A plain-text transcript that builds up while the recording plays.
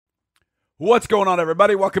What's going on,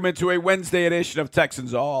 everybody? Welcome into a Wednesday edition of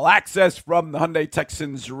Texans All Access from the Hyundai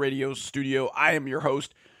Texans radio studio. I am your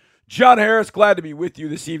host, John Harris. Glad to be with you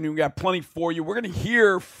this evening. We got plenty for you. We're going to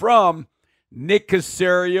hear from Nick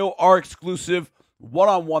Caserio, our exclusive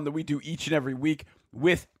one-on-one that we do each and every week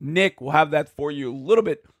with Nick. We'll have that for you a little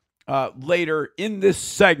bit later in this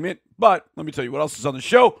segment. But let me tell you what else is on the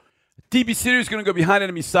show. DB City is going to go behind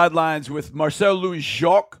enemy sidelines with Marcel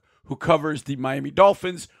Louis-Jacques, who covers the Miami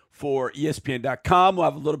Dolphins for ESPN.com. We'll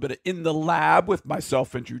have a little bit of In the Lab with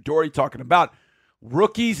myself and Drew Doherty talking about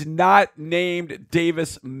rookies not named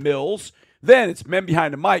Davis Mills. Then it's Men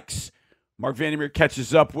Behind the Mics. Mark Vandermeer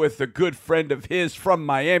catches up with a good friend of his from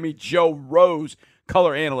Miami, Joe Rose,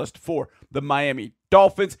 color analyst for the Miami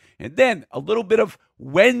Dolphins. And then a little bit of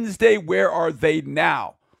Wednesday, Where Are They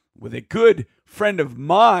Now? With a good friend of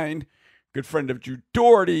mine, good friend of Drew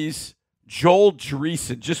Doherty's, Joel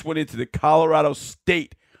Dreesen, just went into the Colorado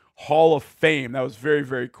State Hall of Fame. That was very,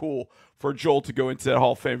 very cool for Joel to go into that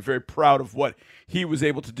Hall of Fame. Very proud of what he was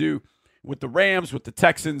able to do with the Rams, with the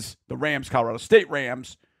Texans, the Rams, Colorado State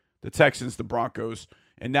Rams, the Texans, the Broncos,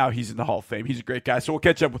 and now he's in the Hall of Fame. He's a great guy. So we'll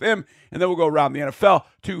catch up with him, and then we'll go around the NFL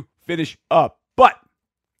to finish up. But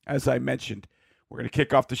as I mentioned, we're going to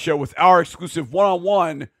kick off the show with our exclusive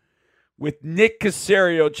one-on-one with Nick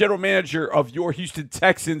Caserio, general manager of your Houston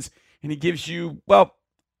Texans, and he gives you, well,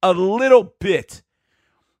 a little bit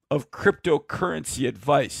of cryptocurrency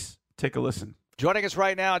advice. Take a listen. Joining us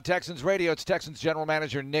right now on Texans Radio, it's Texans General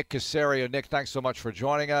Manager Nick Caserio. Nick, thanks so much for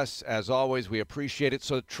joining us. As always, we appreciate it.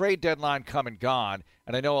 So the trade deadline come and gone,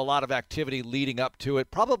 and I know a lot of activity leading up to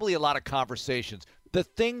it, probably a lot of conversations. The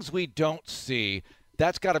things we don't see,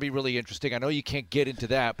 that's got to be really interesting. I know you can't get into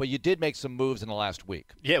that, but you did make some moves in the last week.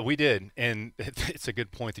 Yeah, we did, and it's a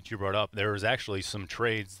good point that you brought up. There was actually some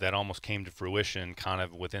trades that almost came to fruition kind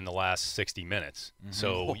of within the last 60 minutes. Mm-hmm.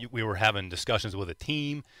 So we were having discussions with a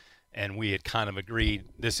team, and we had kind of agreed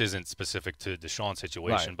this isn't specific to Deshaun's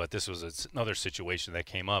situation, right, but this was another situation that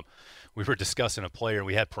came up. We were discussing a player,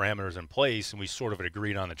 we had parameters in place, and we sort of had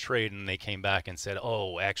agreed on the trade, and they came back and said,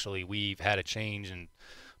 oh, actually, we've had a change in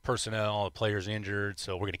personnel, the player's injured,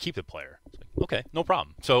 so we're going to keep the player. It's like, okay, no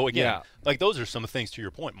problem. So again, like those are some things, to your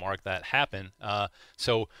point, Mark, that happen.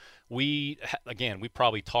 So we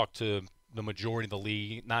probably talked to the majority of the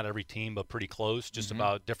league, not every team, but pretty close, just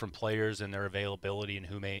about different players and their availability and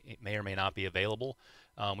who may or may not be available.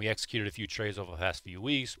 We executed a few trades over the past few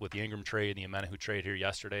weeks with the Ingram trade, the Amenahu trade here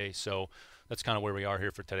yesterday. So that's kind of where we are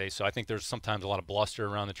here for today. So I think there's sometimes a lot of bluster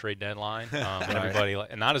around the trade deadline. Everybody,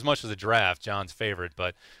 and not as much as the draft, John's favorite,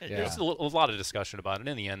 but there's a lot of discussion about it. And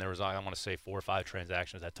in the end, there was, I want to say, 4 or 5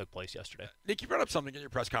 transactions that took place yesterday. Nick, you brought up something in your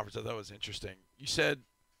press conference I thought was interesting. You said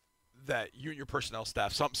that you and your personnel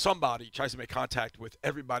staff, somebody tries to make contact with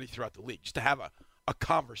everybody throughout the league just to have a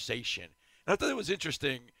conversation. And I thought it was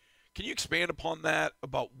interesting. Can you expand upon that,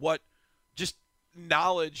 about what just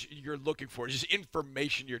knowledge you're looking for, just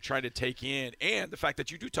information you're trying to take in, and the fact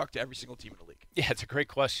that you do talk to every single team in the league? Yeah, it's a great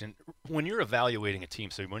question. When you're evaluating a team,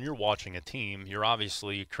 so when you're watching a team, you're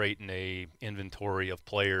obviously creating a inventory of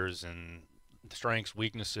players and strengths,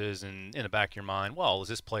 weaknesses, and in the back of your mind, well, is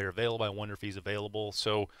this player available? I wonder if he's available.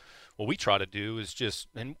 So what we try to do is just,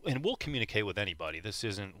 and we'll communicate with anybody. This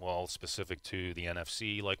isn't, specific to the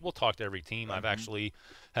NFC. Like, we'll talk to every team. I've actually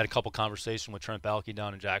had a couple conversations with Trent Baalke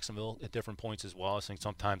down in Jacksonville at different points as well. I think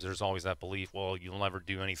sometimes there's always that belief, well, you'll never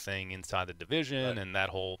do anything inside the division, and that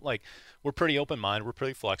whole, we're pretty open-minded, we're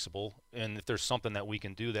pretty flexible, and if there's something that we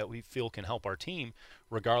can do that we feel can help our team,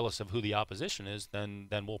 regardless of who the opposition is, then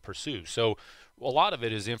we'll pursue. So a lot of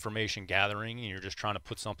it is information gathering, and you're just trying to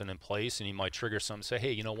put something in place, and you might trigger something, say,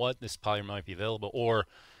 hey, you know what, this player might be available, or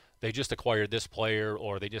they just acquired this player,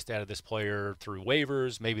 or they just added this player through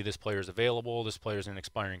waivers. Maybe this player is available. This player is in an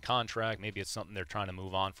expiring contract. Maybe it's something they're trying to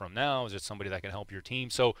move on from now. Is it somebody that can help your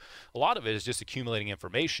team? So a lot of it is just accumulating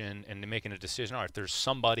information and making a decision. All right, there's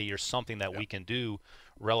somebody or something that we can do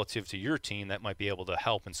relative to your team that might be able to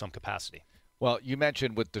help in some capacity. Well, you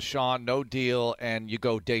mentioned with Deshaun, no deal, and you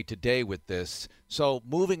go day to day with this. So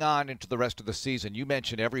moving on into the rest of the season, you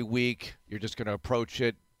mentioned every week you're just going to approach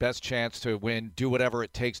it, best chance to win, do whatever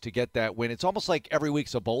it takes to get that win. It's almost like every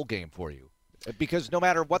week's a bowl game for you, because no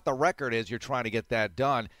matter what the record is, you're trying to get that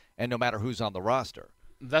done, and no matter who's on the roster.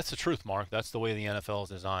 That's the truth, Mark. That's the way the NFL is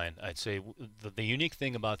designed. I'd say the unique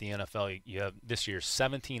thing about the NFL, you have this year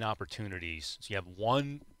 17 opportunities. So you have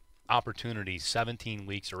one opportunity 17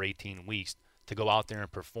 weeks or 18 weeks to go out there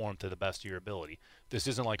and perform to the best of your ability. This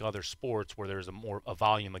isn't like other sports where there's a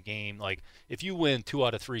volume of game. Like, if you win 2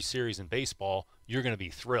 out of 3 series in baseball, you're going to be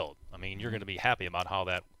thrilled. I mean, you're going to be happy about how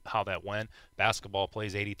that how that went. Basketball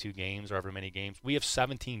plays 82 games or however many games. We have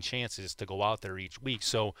 17 chances to go out there each week.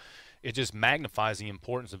 So it just magnifies the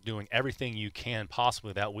importance of doing everything you can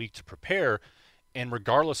possibly that week to prepare. And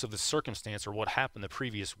regardless of the circumstance or what happened the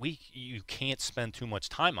previous week, you can't spend too much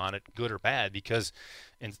time on it, good or bad, because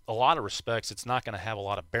in a lot of respects, it's not going to have a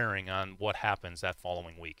lot of bearing on what happens that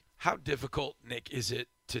following week. How difficult, Nick, is it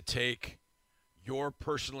to take your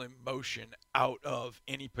personal emotion out of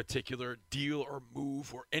any particular deal or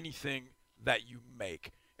move or anything that you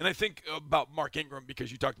make? And I think about Mark Ingram,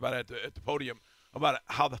 because you talked about it at the podium, about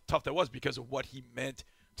how tough that was because of what he meant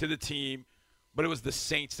to the team, but it was the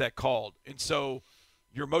Saints that called. And so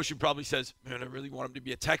your emotion probably says, man, I really want him to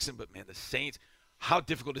be a Texan, but, man, the Saints, how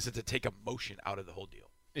difficult is it to take emotion out of the whole deal?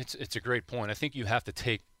 It's a great point. I think you have to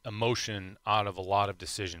take emotion out of a lot of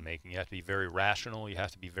decision making. You have to be very rational. You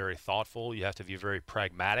have to be very thoughtful. You have to be very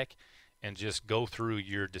pragmatic and just go through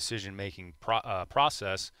your decision making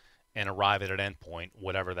process and arrive at an endpoint,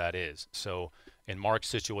 whatever that is. So in Mark's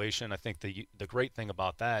situation, I think the great thing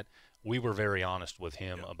about that, we were very honest with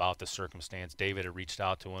him about the circumstance. David had reached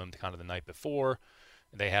out to him kind of the night before.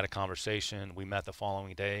 They had a conversation. We met the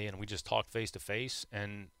following day, and we just talked face to face.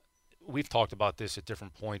 And we've talked about this at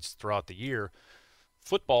different points throughout the year.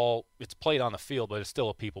 Football, it's played on the field, but it's still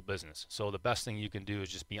a people business. So the best thing you can do is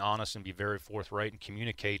just be honest and be very forthright and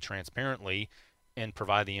communicate transparently and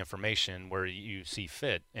provide the information where you see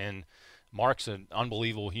fit. And Mark's an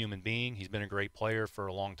unbelievable human being. He's been a great player for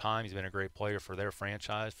a long time. He's been a great player for their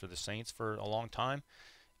franchise, for the Saints, for a long time.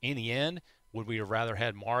 In the end, would we have rather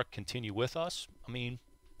had Mark continue with us? I mean,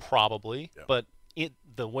 probably. Yeah. But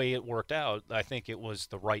the way it worked out, I think it was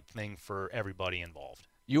the right thing for everybody involved.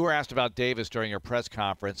 You were asked about Davis during your press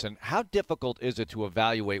conference, and how difficult is it to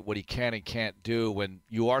evaluate what he can and can't do when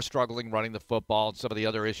you are struggling running the football and some of the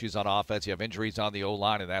other issues on offense? You have injuries on the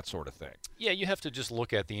O-line and that sort of thing. Yeah, you have to just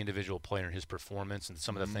look at the individual player and his performance and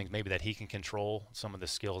some of the things maybe that he can control, some of the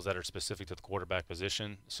skills that are specific to the quarterback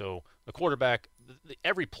position. So the quarterback,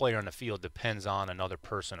 every player on the field depends on another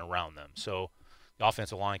person around them. So the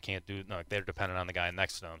offensive line can't do – they're dependent on the guy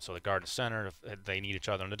next to them. So the guard and center, they need each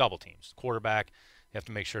other in the double teams. The quarterback – you have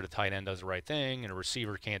to make sure the tight end does the right thing, and a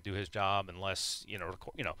receiver can't do his job unless,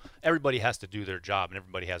 everybody has to do their job and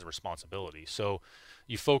everybody has a responsibility. So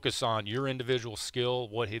you focus on your individual skill.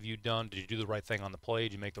 What have you done? Did you do the right thing on the play?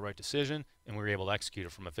 Did you make the right decision? And we were able to execute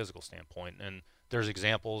it from a physical standpoint. And there's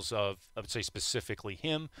examples of, I would say specifically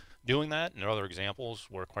him doing that, and there are other examples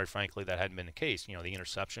where, quite frankly, that hadn't been the case. The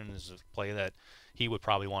interception is a play that he would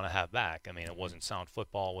probably want to have back. I mean, it wasn't sound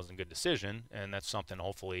football, it wasn't a good decision, and that's something,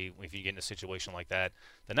 hopefully, if you get in a situation like that,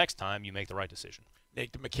 the next time you make the right decision.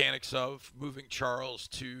 Nick, the mechanics of moving Charles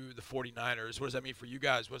to the 49ers, what does that mean for you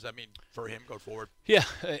guys? What does that mean for him going forward? Yeah,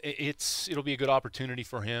 it'll be a good opportunity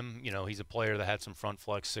for him. He's a player that had some front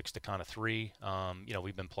flex 6 to kind of 3.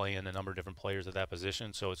 We've been playing a number of different players at that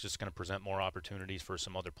position, so it's just going to present more opportunities for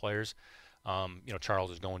some other players.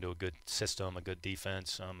 Charles is going to a good system, a good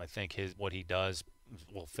defense. I think what he does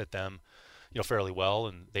will fit them, fairly well,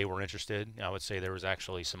 and they were interested. I would say there was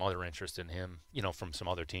actually some other interest in him, from some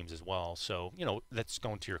other teams as well. So, that's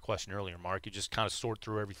going to your question earlier, Mark. You just kind of sort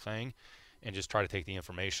through everything and just try to take the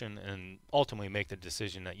information and ultimately make the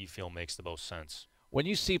decision that you feel makes the most sense. When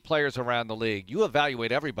you see players around the league, you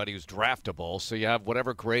evaluate everybody who's draftable, so you have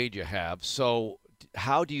whatever grade you have. So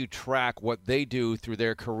how do you track what they do through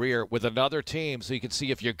their career with another team so you can see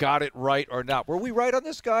if you got it right or not? Were we right on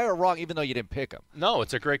this guy or wrong, even though you didn't pick him? No,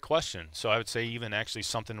 it's a great question. So I would say even actually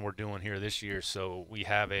something we're doing here this year. So we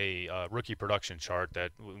have a rookie production chart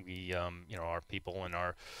that we, our people in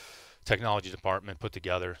our technology department put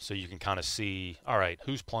together so you can kind of see, all right,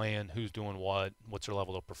 who's playing, who's doing what's their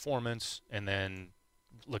level of performance, and then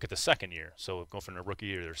look at the second year. So go from their rookie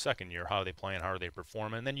year to their second year, how are they playing, how are they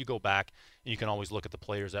performing? And then you go back and you can always look at the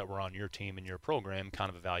players that were on your team and your program, kind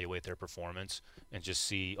of evaluate their performance and just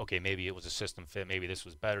see, okay, maybe it was a system fit, maybe this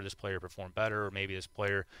was better, this player performed better, or maybe this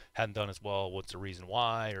player hadn't done as well, what's the reason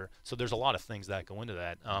why? So there's a lot of things that go into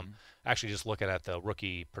that. Actually just looking at the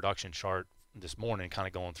rookie production chart this morning, kind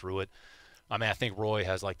of going through it, I think Roy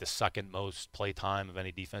has like the second most play time of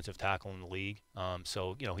any defensive tackle in the league.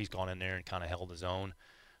 So, he's gone in there and kind of held his own.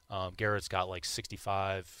 Garrett's got like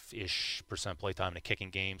 65-ish% play time in a kicking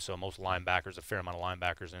game. So most linebackers, a fair amount of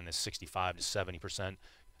linebackers in this 65 to 70%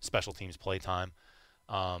 special teams play time.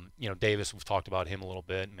 Davis, we've talked about him a little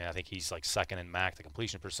bit. I think he's like second in MAC, the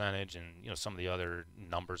completion percentage, and some of the other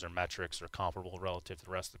numbers or metrics are comparable relative to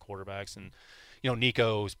the rest of the quarterbacks. And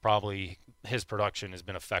Nico's probably his production has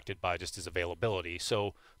been affected by just his availability.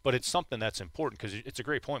 So, but it's something that's important because it's a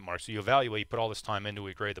great point, Mark. So you evaluate, you put all this time into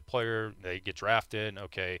it, grade the player, they get drafted.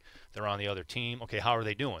 Okay, they're on the other team. Okay, how are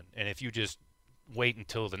they doing? And if you just wait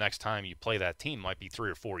until the next time you play that team, might be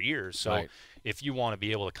 3 or 4 years. So Right. if you want to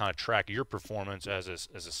be able to kind of track your performance as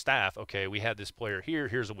a staff, okay, we had this player here,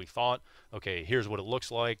 here's what we thought, okay, here's what it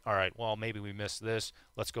looks like, all right, well, maybe we missed this,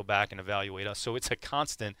 let's go back and evaluate us. So it's a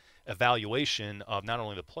constant evaluation of not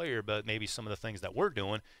only the player, but maybe some of the things that we're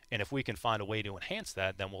doing, and if we can find a way to enhance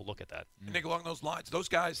that, then we'll look at that. And Nick, along those lines, those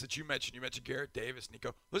guys that you mentioned Garrett Davis,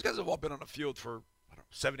 Nico, those guys have all been on the field for,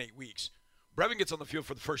 7-8 weeks. Brevin gets on the field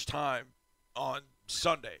for the first time on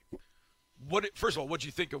Sunday. First of all, what did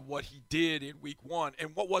you think of what he did in week 1,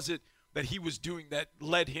 and what was it that he was doing that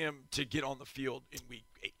led him to get on the field in week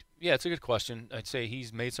 8? Yeah, it's a good question. I'd say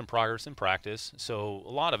he's made some progress in practice. So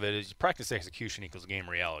a lot of it is practice execution equals game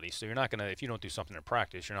reality. So you're not going to, if you don't do something in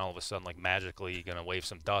practice, you're not all of a sudden like magically going to wave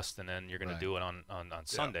some dust and then you're going to do it on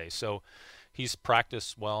Sunday. So he's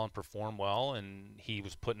practiced well and performed well, and he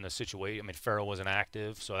was put in a situation. I mean, Farrell wasn't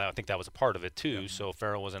active, so I think that was a part of it too. So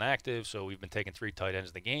Farrell wasn't active, so we've been taking 3 tight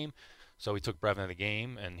ends in the game. So he took Brevin in the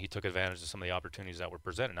game, and he took advantage of some of the opportunities that were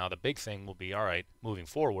presented. Now the big thing will be, all right, moving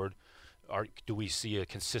forward, do we see a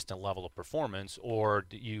consistent level of performance, or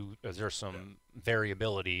is there some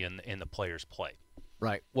variability in the player's play?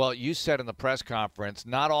 Right. Well, you said in the press conference,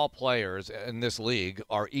 not all players in this league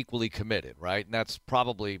are equally committed, right? And that's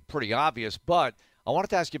probably pretty obvious. But I wanted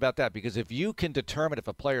to ask you about that because if you can determine if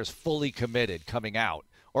a player is fully committed coming out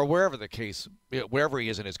or wherever he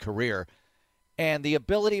is in his career, and the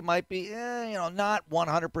ability might be, not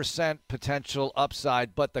 100% potential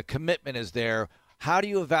upside, but the commitment is there, how do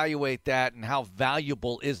you evaluate that, and how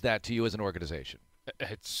valuable is that to you as an organization?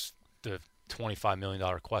 It's the $25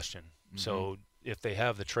 million question. Mm-hmm. So if they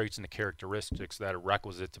have the traits and the characteristics that are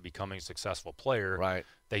requisite to becoming a successful player, right,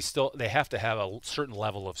 they have to have a certain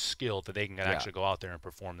level of skill that they can actually go out there and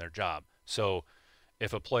perform their job. So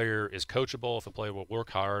if a player is coachable, if a player will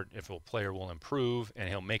work hard, if a player will improve, and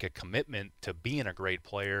he'll make a commitment to being a great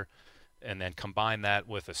player, and then combine that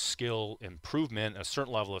with a skill improvement, a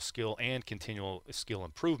certain level of skill and continual skill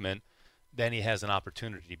improvement, then he has an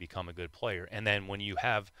opportunity to become a good player. And then when you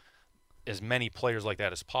have as many players like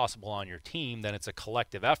that as possible on your team, then it's a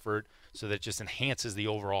collective effort, so that it just enhances the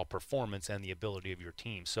overall performance and the ability of your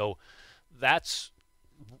team. So that's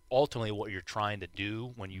ultimately what you're trying to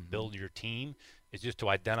do when you build your team, is just to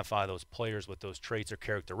identify those players with those traits or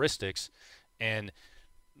characteristics. And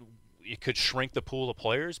it could shrink the pool of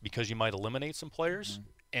players because you might eliminate some players. Mm-hmm.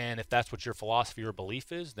 And if that's what your philosophy or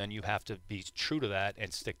belief is, then you have to be true to that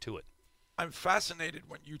and stick to it. I'm fascinated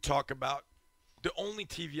when you talk about the only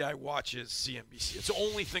TV I watch is CNBC. It's the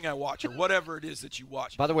only thing I watch, or whatever it is that you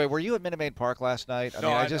watch. By the way, were you at Minute Maid Park last night?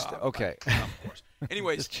 Okay. Of course.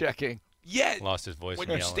 Anyways, just checking. Yeah. Lost his voice. When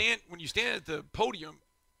you stand at the podium,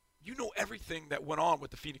 you know everything that went on with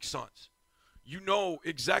the Phoenix Suns. You know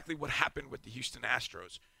exactly what happened with the Houston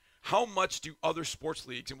Astros. How much do other sports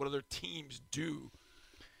leagues and what other teams do?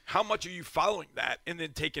 How much are you following that and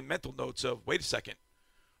then taking mental notes of, wait a second,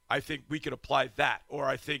 I think we could apply that, or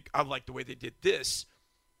I think I like the way they did this.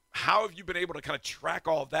 How have you been able to kind of track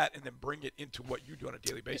all of that and then bring it into what you do on a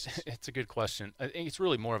daily basis? It's a good question. I think it's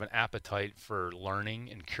really more of an appetite for learning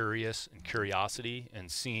and curiosity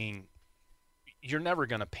and seeing. You're never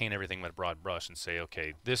going to paint everything with a broad brush and say,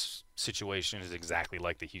 okay, this situation is exactly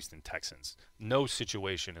like the Houston Texans. No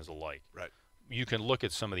situation is alike. Right. You can look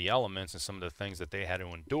at some of the elements and some of the things that they had to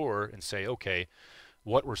endure and say, okay,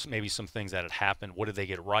 what were maybe some things that had happened? What did they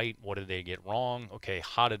get right? What did they get wrong? Okay,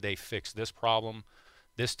 how did they fix this problem?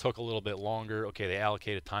 This took a little bit longer. Okay, they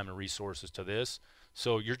allocated time and resources to this.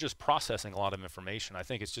 So you're just processing a lot of information. I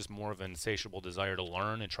think it's just more of an insatiable desire to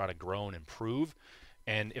learn and try to grow and improve.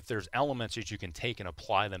 And if there's elements that you can take and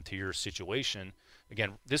apply them to your situation,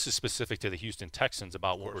 again, this is specific to the Houston Texans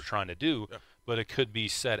about what we're trying to do, but it could be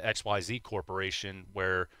said XYZ Corporation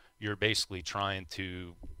where you're basically trying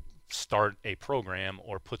to start a program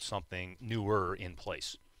or put something newer in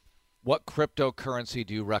place. What cryptocurrency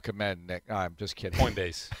do you recommend, Nick? I'm just kidding.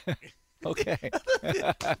 Coinbase. Okay.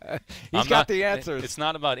 He's got the answers. It's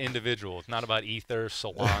not about individual. It's not about Ether,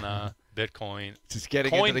 Solana, Bitcoin. Just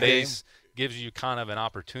getting into the game. Coinbase gives you kind of an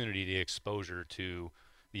opportunity to exposure to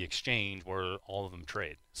the exchange where all of them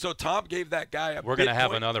trade. So Tom gave that guy a Bitcoin. We're going to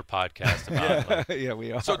have another podcast about it. Yeah,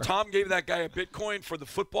 we are. So Tom gave that guy a Bitcoin for the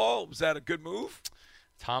football. Was that a good move?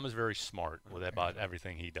 Tom is very smart with about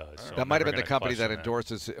everything he does. So that might have been the company that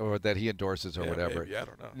endorses or that he endorses or whatever. Maybe, I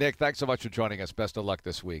don't know. Nick, thanks so much for joining us. Best of luck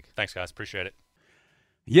this week. Thanks, guys. Appreciate it.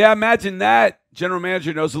 Yeah, imagine that. General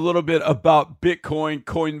manager knows a little bit about Bitcoin,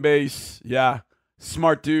 Coinbase. Yeah,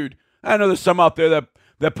 smart dude. I know there's some out there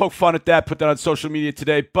that poke fun at that, put that on social media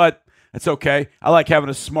today, but that's okay. I like having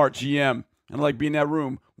a smart GM, and I like being in that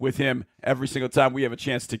room with him every single time we have a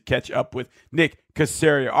chance to catch up with Nick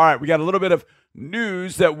Caserio. All right, we got a little bit of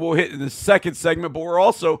news that we'll hit in the second segment, but we're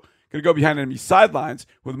also going to go behind enemy sidelines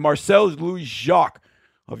with Marcel Louis-Jacques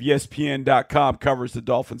of ESPN.com covers the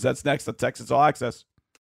Dolphins. That's next on Texans All Access.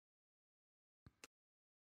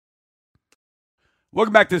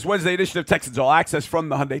 Welcome back to this Wednesday edition of Texans All Access from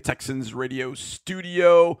the Hyundai Texans radio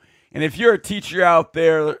studio. And if you're a teacher out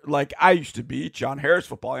there like I used to be, John Harris,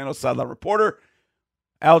 football analyst, sideline reporter,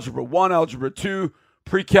 Algebra 1, Algebra 2,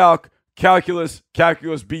 pre-calc, calculus,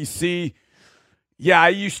 calculus BC. Yeah, I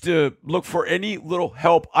used to look for any little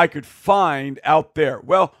help I could find out there.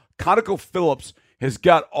 Well, ConocoPhillips has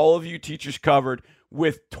got all of you teachers covered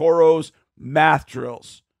with Toro's math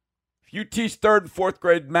drills. If you teach 3rd and 4th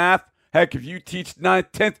grade math, heck, if you teach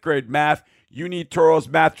 9th, 10th grade math, you need Toro's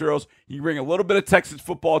math drills. You bring a little bit of Texas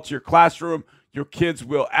football to your classroom. Your kids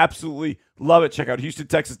will absolutely love it. Check out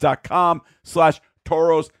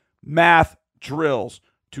HoustonTexans.com/Toro's math drills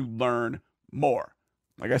to learn more.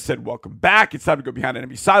 Like I said, welcome back. It's time to go behind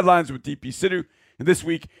enemy sidelines with DP Sidhu. And this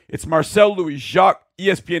week, it's Marcel Louis-Jacques,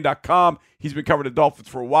 ESPN.com. He's been covering the Dolphins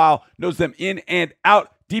for a while, knows them in and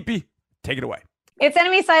out. DP, take it away. It's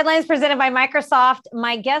Enemy Sidelines presented by Microsoft.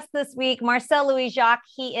 My guest this week, Marcel Louis-Jacques.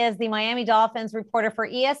 He is the Miami Dolphins reporter for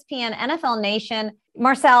ESPN NFL Nation.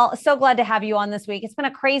 Marcel, so glad to have you on this week. It's been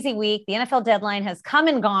a crazy week. The NFL deadline has come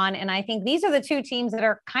and gone, and I think these are the two teams that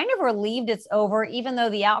are kind of relieved it's over, even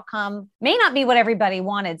though the outcome may not be what everybody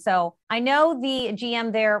wanted. So I know the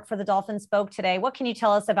GM there for the Dolphins spoke today. What can you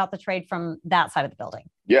tell us about the trade from that side of the building?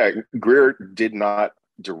 Yeah, Grier did not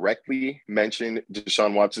directly mention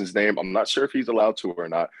Deshaun Watson's name. I'm not sure if he's allowed to or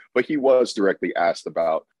not, but he was directly asked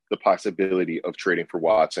about the possibility of trading for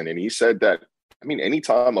Watson. And he said that,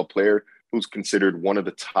 anytime a player who's considered one of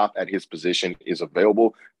the top at his position is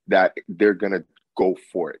available, that they're going to go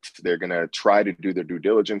for it. They're going to try to do their due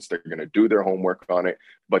diligence. They're going to do their homework on it,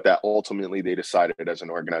 but that ultimately they decided as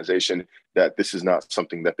an organization that this is not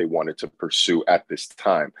something that they wanted to pursue at this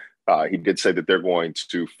time. He did say that they're going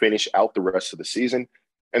to finish out the rest of the season,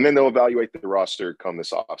 and then they'll evaluate the roster come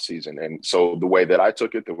this offseason. And so the way that I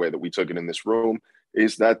took it, the way that we took it in this room,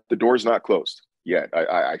 is that the door's not closed yet.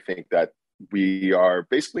 I think that we are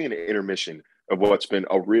basically in an intermission of what's been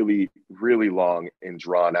a really, really long and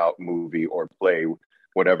drawn-out movie or play,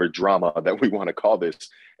 whatever drama that we want to call this.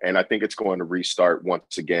 And I think it's going to restart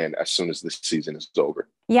once again as soon as this season is over.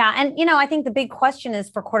 Yeah. And, I think the big question is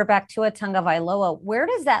for quarterback Tua Tagovailoa, where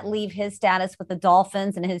does that leave his status with the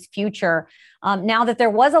Dolphins and his future now that there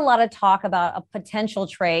was a lot of talk about a potential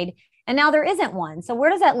trade and now there isn't one? So where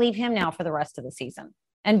does that leave him now for the rest of the season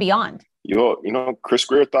and beyond? Chris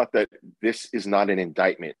Grier thought that this is not an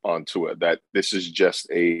indictment on Tua, that this is just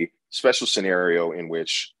a special scenario in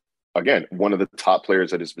which, again, one of the top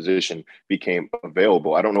players at his position became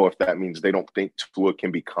available. I don't know if that means they don't think Tua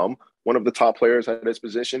can become one of the top players at his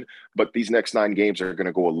position, but these next 9 games are going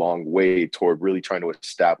to go a long way toward really trying to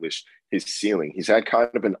establish his ceiling. He's had kind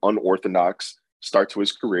of an unorthodox start to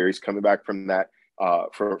his career. He's coming back from that,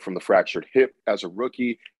 from the fractured hip as a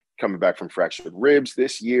rookie, coming back from fractured ribs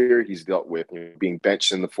this year. He's dealt with being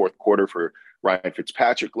benched in the fourth quarter for Ryan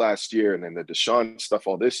Fitzpatrick last year, and then the Deshaun stuff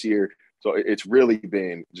all this year. So it's really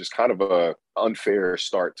been just kind of a unfair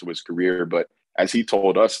start to his career. But as he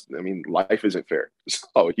told us, life isn't fair.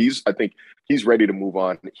 So I think he's ready to move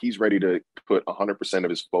on. He's ready to put 100% of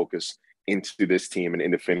his focus into this team and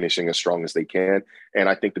into finishing as strong as they can. And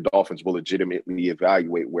I think the Dolphins will legitimately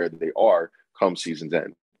evaluate where they are come season's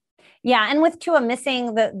end. Yeah. And with Tua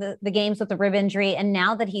missing the games with the rib injury, and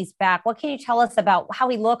now that he's back, what can you tell us about how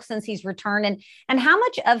he looks since he's returned and how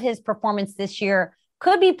much of his performance this year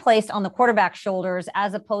could be placed on the quarterback's shoulders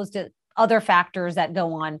as opposed to other factors that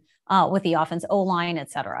go on with the offense, O-line, et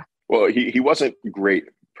cetera? Well, he wasn't great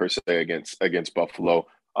per se against Buffalo.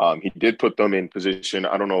 He did put them in position.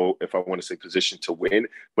 I don't know if I want to say position to win,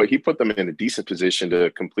 but he put them in a decent position to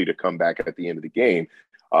complete a comeback at the end of the game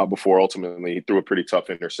before ultimately he threw a pretty tough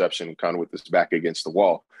interception kind of with his back against the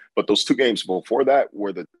wall. But those 2 games before that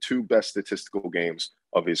were the 2 best statistical games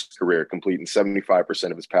of his career, completing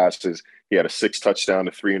 75% of his passes. He had a 6 touchdown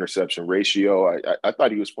to 3 interception ratio. I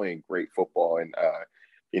thought he was playing great football. And,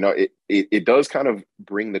 it does kind of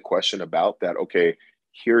bring the question about that, okay,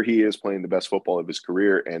 here he is playing the best football of his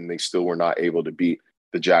career, and they still were not able to beat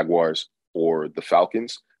the Jaguars or the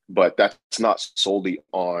Falcons. But that's not solely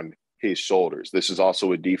on his shoulders. This is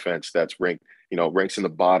also a defense that's ranked ranks in the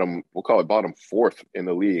bottom, we'll call it bottom fourth in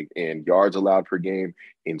the league in yards allowed per game,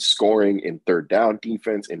 in scoring, in third down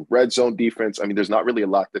defense, in red zone defense. I mean, there's not really a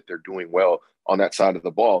lot that they're doing well on that side of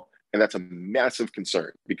the ball. And that's a massive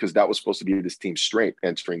concern because that was supposed to be this team's strength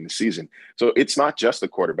entering the season. So it's not just a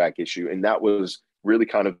quarterback issue. And that was really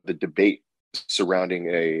kind of the debate surrounding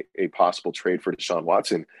a possible trade for Deshaun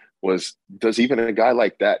Watson was, does even a guy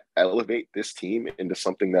like that elevate this team into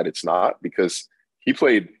something that it's not? Because he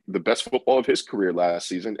played the best football of his career last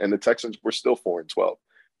season, and the Texans were still 4-12.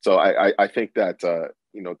 So I think that,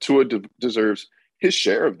 Tua deserves his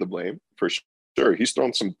share of the blame for sure. He's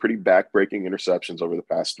thrown some pretty back-breaking interceptions over the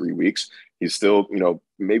past 3 weeks. He's still,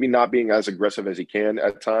 maybe not being as aggressive as he can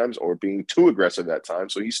at times or being too aggressive at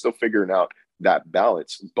times. So he's still figuring out that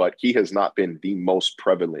balance, but he has not been the most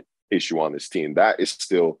prevalent issue on this team. That is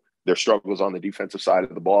still their struggles on the defensive side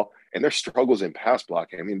of the ball and their struggles in pass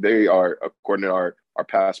blocking. I mean, they are, according to our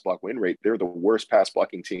pass block win rate, they're the worst pass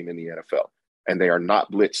blocking team in the NFL, and they are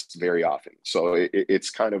not blitzed very often. So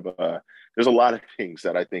it's kind of there's a lot of things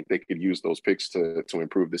that I think they could use those picks to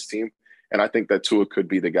improve this team. And I think that Tua could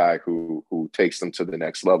be the guy who takes them to the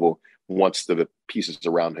next level once the pieces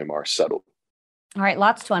around him are settled. All right,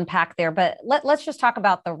 lots to unpack there, but let's just talk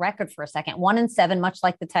about the record for a second. 1-7, much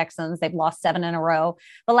like the Texans, they've lost 7 in a row.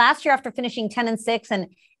 But last year, after finishing 10-6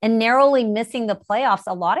 and narrowly missing the playoffs,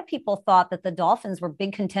 a lot of people thought that the Dolphins were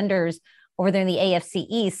big contenders over there in the AFC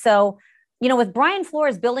East. So, with Brian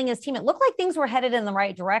Flores building his team, it looked like things were headed in the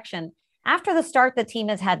right direction. After the start the team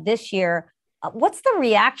has had this year, what's the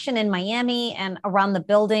reaction in Miami and around the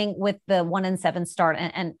building with the 1-7 start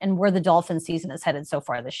and where the Dolphins season is headed so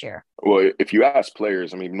far this year? Well, if you ask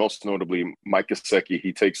players, I mean, most notably Mike Gesicki,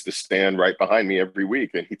 he takes the stand right behind me every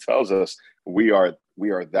week, and he tells us we are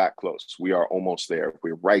that close. We are almost there.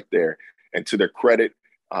 We're right there. And to their credit,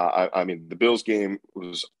 I mean, the Bills game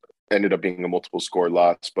ended up being a multiple score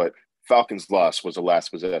loss, but Falcons' loss was a last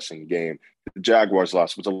possession game. The Jaguars'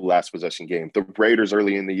 loss was a last possession game. The Raiders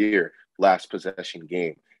early in the year, last possession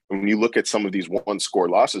game. And when you look at some of these one-score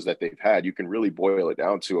losses that they've had, you can really boil it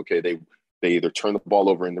down to, okay, they either turned the ball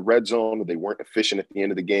over in the red zone, or they weren't efficient at the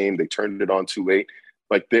end of the game. They turned it on too late.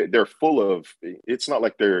 Like they're full of – it's not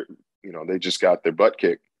like they're – they just got their butt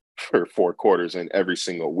kicked for 4 quarters in every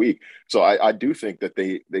single week. So I do think that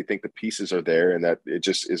they think the pieces are there, and that it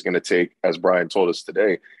just is going to take, as Brian told us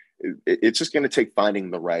today, it's just going to take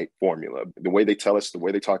finding the right formula. The way they tell us, the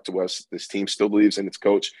way they talk to us, this team still believes in its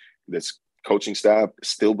coach. This coaching staff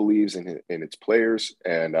still believes in its players.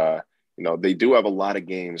 And, they do have a lot of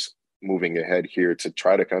games moving ahead here to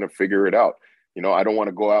try to kind of figure it out. I don't want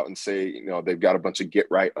to go out and say, they've got a bunch of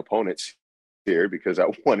get-right opponents here, because at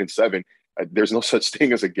 1-7, there's no such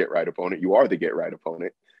thing as a get-right opponent. You are the get-right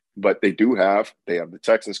opponent. But they have the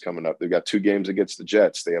Texans coming up. They've got 2 games against the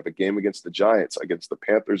Jets. They have a game against the Giants, against the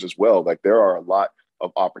Panthers as well. Like, there are a lot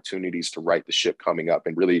of opportunities to right the ship coming up.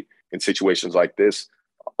 And really, in situations like this,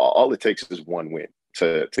 all it takes is one win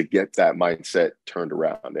to get that mindset turned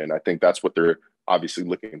around. And I think that's what they're obviously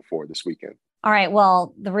looking for this weekend. All right.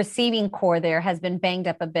 Well, the receiving core there has been banged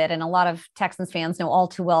up a bit, and a lot of Texans fans know all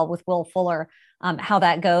too well with Will Fuller how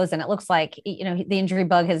that goes. And it looks like, the injury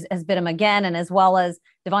bug has bit him again, and as well as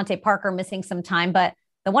Devontae Parker missing some time. But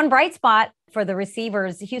the one bright spot for the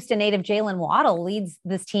receivers, Houston native Jalen Waddle leads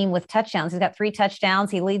this team with touchdowns. He's got 3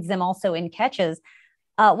 touchdowns. He leads them also in catches.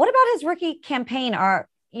 What about his rookie campaign? Are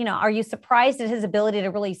you surprised at his ability to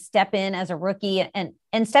really step in as a rookie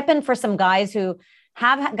and step in for some guys who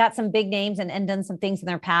have got some big names and done some things in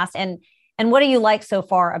their past? And what do you like so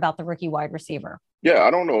far about the rookie wide receiver? Yeah,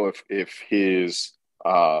 I don't know if his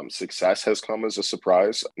success has come as a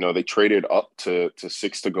surprise. They traded up to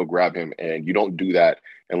 6 to go grab him, and you don't do that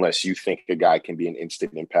unless you think a guy can be an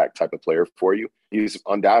instant impact type of player for you. He's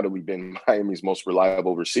undoubtedly been Miami's most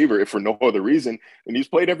reliable receiver, if for no other reason, and he's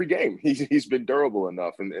played every game. He's been durable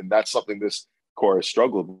enough, and that's something this core has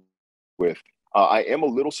struggled with. I am a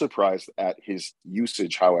little surprised at his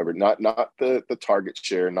usage, however, not the target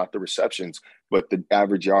share, not the receptions, but the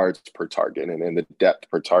average yards per target and the depth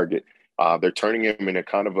per target. They're turning him in a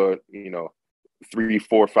kind of a, 3,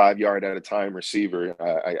 4, 5 yard at a time receiver.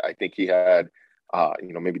 I think he had,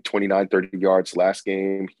 maybe 29, 30 yards last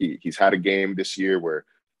game. He's had a game this year where,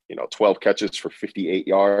 12 catches for 58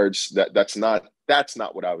 yards. That's not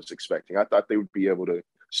what I was expecting. I thought they would be able to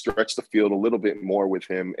stretch the field a little bit more with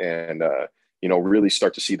him and, really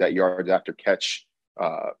start to see that yards after catch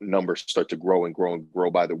numbers start to grow and grow and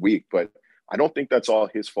grow by the week. But I don't think that's all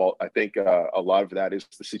his fault. I think a lot of that is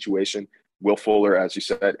the situation. Will Fuller, as you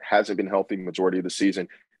said, hasn't been healthy majority of the season.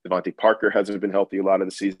 Devontae Parker hasn't been healthy a lot of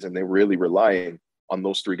the season. They're really relying on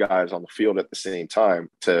those three guys on the field at the same time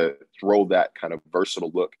to throw that kind of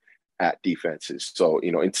versatile look at defenses. So,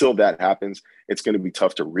 until that happens, it's going to be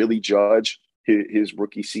tough to really judge his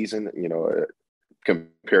rookie season,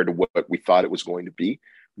 compared to what we thought it was going to be.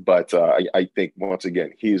 But I think, once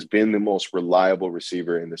again, he has been the most reliable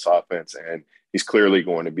receiver in this offense, and he's clearly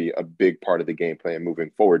going to be a big part of the game plan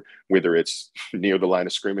moving forward, whether it's near the line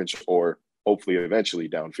of scrimmage or hopefully eventually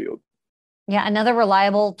downfield. Yeah, another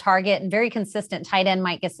reliable target and very consistent tight end,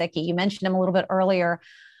 Mike Gesicki. You mentioned him a little bit earlier.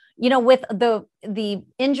 With the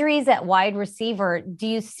injuries at wide receiver, do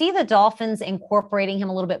you see the Dolphins incorporating him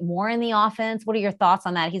a little bit more in the offense? What are your thoughts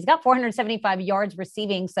on that? He's got 475 yards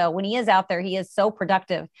receiving, so when he is out there, he is so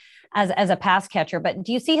productive as a pass catcher. But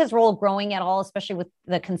do you see his role growing at all, especially with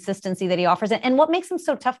the consistency that he offers? And what makes him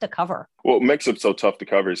so tough to cover? Well, what makes him so tough to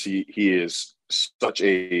cover is he is such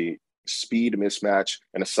a speed mismatch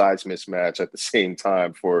and a size mismatch at the same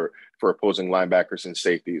time for opposing linebackers and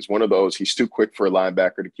safeties. One of those, he's too quick for a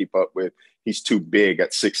linebacker to keep up with. He's too big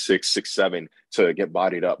at 6'6", 6'7" to get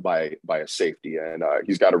bodied up by a safety. And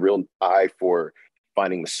he's got a real eye for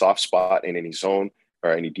finding the soft spot in any zone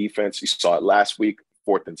or any defense. You saw it last week,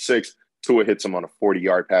 4th and 6. Tua hits him on a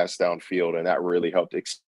 40-yard pass downfield, and that really helped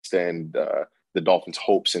extend the Dolphins'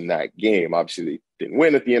 hopes in that game. Obviously, they didn't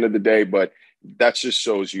win at the end of the day, but that just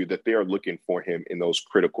shows you that they are looking for him in those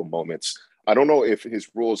critical moments. I don't know if his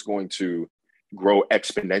role is going to grow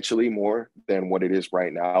exponentially more than what it is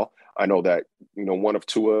right now. I know that, one of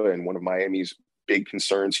Tua and one of Miami's big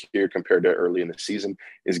concerns here compared to early in the season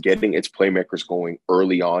is getting its playmakers going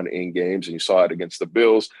early on in games. And you saw it against the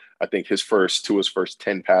Bills. I think Tua's first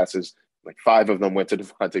 10 passes, like 5 of them went to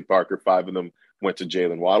Devontae Parker, 5 of them went to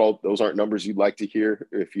Jalen Waddle. Those aren't numbers you'd like to hear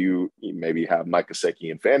if you maybe have Mike Gesicki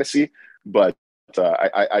in fantasy. But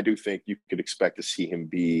I do think you could expect to see him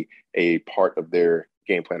be a part of their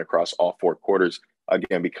game plan across all 4 quarters,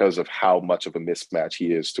 again, because of how much of a mismatch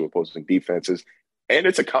he is to opposing defenses. And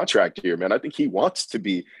it's a contract year, man. I think he wants to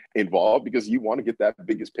be involved because you want to get that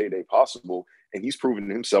biggest payday possible. And he's proven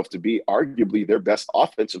himself to be arguably their best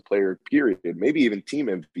offensive player, period, maybe even team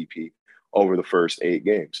MVP over the first 8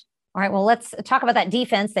 games. All right, well, let's talk about that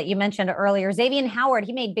defense that you mentioned earlier. Xavier Howard,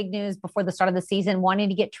 he made big news before the start of the season, wanting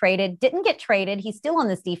to get traded, didn't get traded. He's still on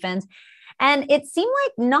this defense. And it seemed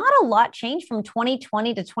like not a lot changed from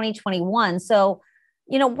 2020 to 2021. So,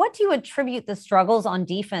 what do you attribute the struggles on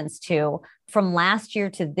defense to from last year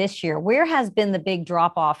to this year? Where has been the big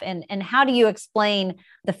drop off? And how do you explain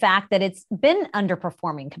the fact that it's been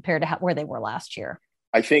underperforming compared to where they were last year?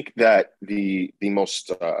 I think that the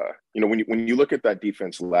most, when you look at that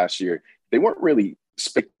defense last year, they weren't really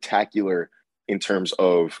spectacular in terms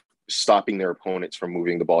of stopping their opponents from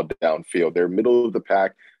moving the ball downfield. They're middle of the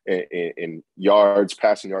pack in yards,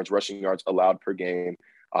 passing yards, rushing yards allowed per game.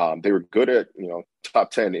 They were good at,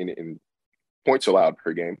 top 10 in points allowed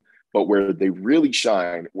per game. But where they really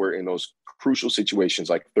shine were in those crucial situations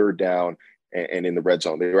like 3rd down and in the red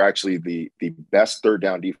zone. They were actually the best 3rd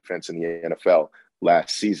down defense in the NFL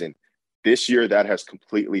last season. This year, that has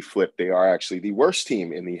completely flipped. They are actually the worst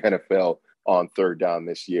team in the NFL on 3rd down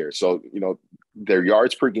this year. So, their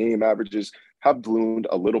yards per game averages have ballooned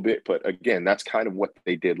a little bit, but again, that's kind of what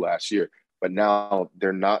they did last year. But now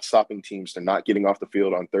they're not stopping teams. They're not getting off the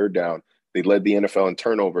field on 3rd down. They led the NFL in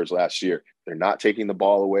turnovers last year. They're not taking the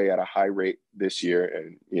ball away at a high rate this year.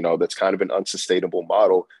 And, that's kind of an unsustainable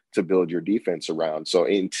model to build your defense around. So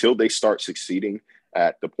until they start succeeding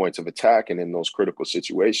at the points of attack and in those critical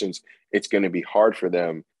situations, it's going to be hard for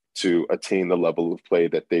them to attain the level of play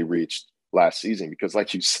that they reached last season. Because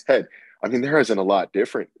like you said, there isn't a lot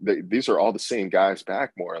different. These are all the same guys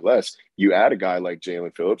back, more or less. You add a guy like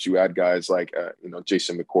Jalen Phillips, you add guys like,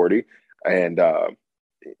 Jason McCourty, and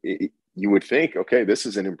you would think, okay, this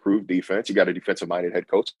is an improved defense. You got a defensive-minded head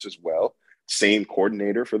coach as well. Same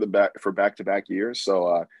coordinator for back-to-back years.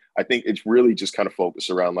 So I think it's really just kind of focused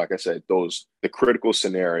around, like I said, the critical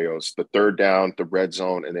scenarios, the 3rd down, the red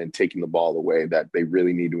zone, and then taking the ball away that they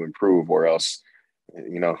really need to improve, or else,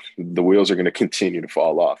 the wheels are going to continue to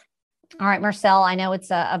fall off. All right, Marcel, I know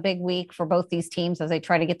it's a big week for both these teams as they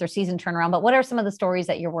try to get their season turned around, but what are some of the stories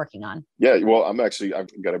that you're working on? Yeah, well,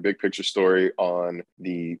 I've got a big picture story on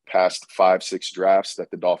the past 5-6 drafts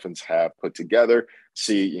that the Dolphins have put together.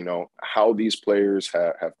 See, how these players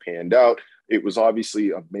have panned out. It was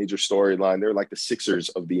obviously a major storyline. They're like the Sixers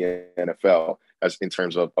of the NFL as in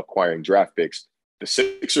terms of acquiring draft picks. The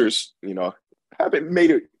Sixers, haven't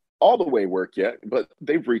made it all the way work yet, but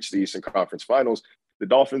they've reached the Eastern Conference Finals. The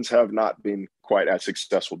Dolphins have not been quite as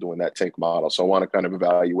successful doing that tank model. So I want to kind of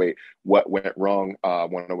evaluate what went wrong. I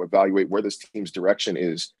want to evaluate where this team's direction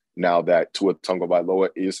is now that Tua Tagovailoa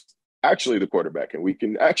is actually the quarterback, and we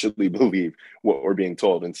can actually believe what we're being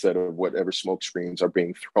told instead of whatever smoke screens are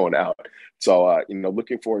being thrown out. So,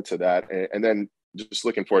 looking forward to that. And then just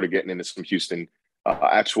looking forward to getting into some Houston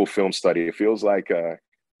actual film study. It feels like,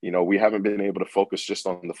 we haven't been able to focus just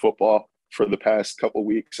on the football for the past couple of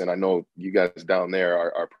weeks. And I know you guys down there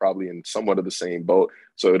are probably in somewhat of the same boat.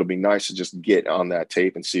 So it'll be nice to just get on that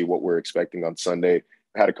tape and see what we're expecting on Sunday.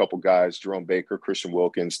 I had a couple guys, Jerome Baker, Christian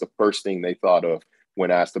Wilkins. The first thing they thought of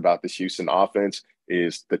when asked about this Houston offense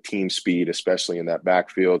is the team speed, especially in that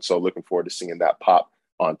backfield. So looking forward to seeing that pop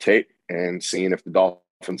on tape and seeing if the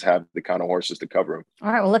Dolphins have the kind of horses to cover them.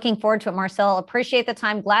 All right. Well, looking forward to it, Marcel. Appreciate the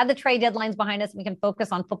time. Glad the trade deadline's behind us. We can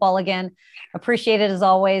focus on football again. Appreciate it as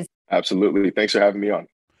always. Absolutely. Thanks for having me on.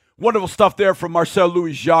 Wonderful stuff there from Marcel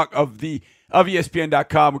Louis-Jacques of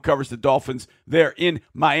ESPN.com, who covers the Dolphins there in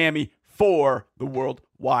Miami for the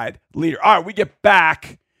worldwide leader. All right, we get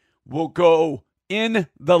back. We'll go in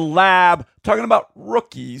the lab talking about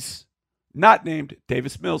rookies not named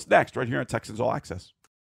Davis Mills next, right here on Texans All Access.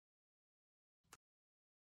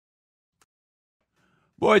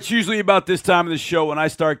 Boy, it's usually about this time of the show when I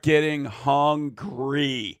start getting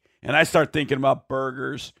hungry and I start thinking about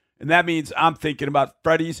burgers. And that means I'm thinking about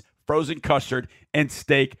Freddy's frozen custard and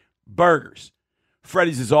steak burgers.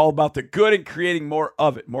 Freddy's is all about the good and creating more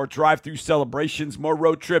of it. More drive-through celebrations, more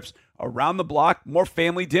road trips around the block, more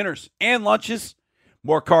family dinners and lunches,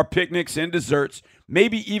 more car picnics and desserts,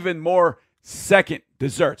 maybe even more second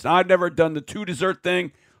desserts. Now, I've never done the 2-dessert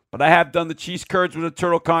thing, but I have done the cheese curds with a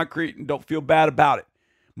turtle concrete and don't feel bad about it.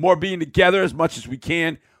 More being together as much as we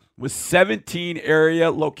can with 17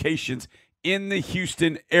 area locations in the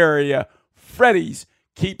Houston area. Freddy's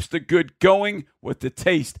keeps the good going with the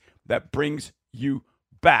taste that brings you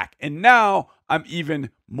back. And now I'm even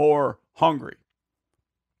more hungry.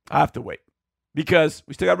 I have to wait because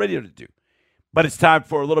we still got radio to do. But it's time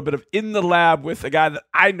for a little bit of In the Lab with a guy that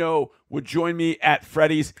I know would join me at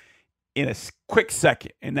Freddy's in a quick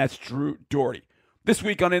second, and that's Drew Doherty. This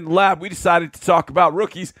week on In the Lab, we decided to talk about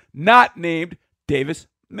rookies not named Davis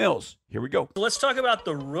Mills. Here we go. Let's talk about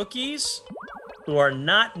the rookies who are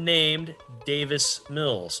not named Davis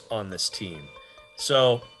Mills on this team.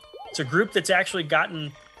 So it's a group that's actually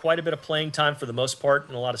gotten quite a bit of playing time for the most part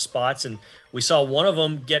in a lot of spots, and we saw one of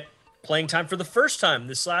them get playing time for the first time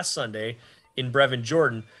this last Sunday in Brevin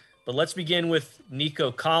Jordan. But let's begin with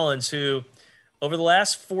Nico Collins, who over the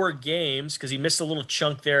last 4 games, because he missed a little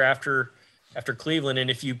chunk there after Cleveland, and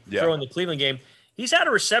if you throw in the Cleveland game, he's had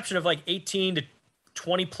a reception of like 18 to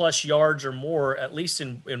 20 plus yards or more, at least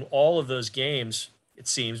in all of those games, it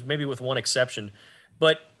seems, maybe with one exception.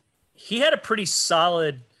 But he had a pretty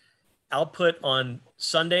solid output on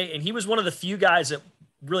Sunday, and he was one of the few guys that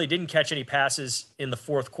really didn't catch any passes in the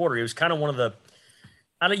fourth quarter. He was kind of one of the,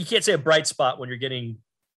 you can't say a bright spot when you're getting,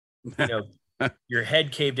 your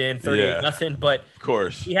head caved in 38-0, but of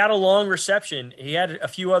course he had a long reception. He had a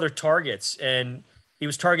few other targets, and he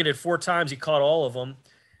was targeted 4 times. He caught all of them.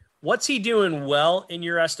 What's he doing well in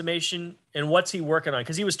your estimation, and what's he working on?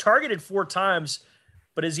 Because he was targeted 4 times,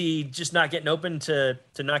 but is he just not getting open to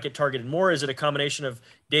not get targeted more? Is it a combination of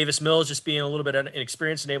Davis Mills just being a little bit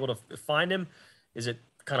inexperienced and able to find him? Is it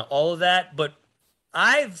kind of all of that? But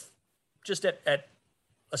I've just at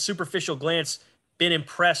a superficial glance been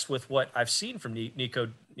impressed with what I've seen from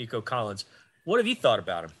Nico Collins. What have you thought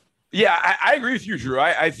about him? Yeah, I agree with you, Drew.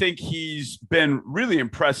 I think he's been really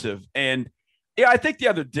impressive. And yeah, I think the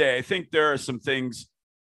other day, I think there are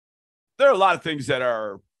a lot of things that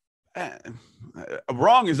are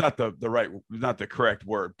wrong is not the correct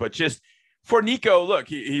word, but just for Nico, look,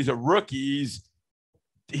 he's a rookie.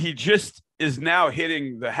 He just is now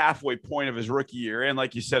hitting the halfway point of his rookie year. And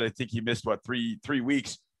like you said, I think he missed three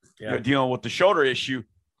weeks dealing with the shoulder issue,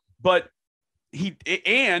 but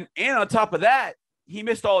and on top of that, he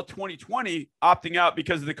missed all of 2020 opting out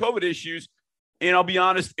because of the COVID issues. And I'll be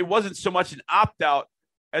honest, it wasn't so much an opt-out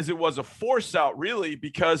as it was a force out, really,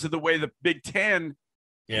 because of the way the Big Ten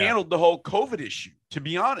handled the whole COVID issue. To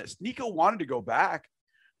be honest, Nico wanted to go back,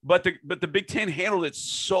 but the Big Ten handled it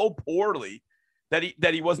so poorly that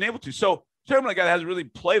he wasn't able to. So talking about a guy that hasn't really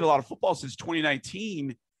played a lot of football since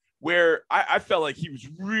 2019, where I felt like he was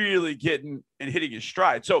really getting and hitting his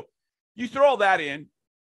stride. So you throw all that in,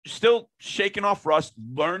 still shaking off rust,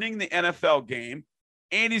 learning the NFL game,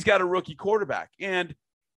 and he's got a rookie quarterback. And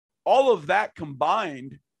all of that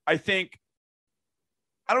combined, I think,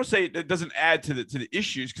 I don't say it doesn't add to the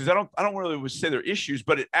issues, because I don't really say they're issues,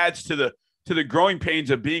 but it adds to the growing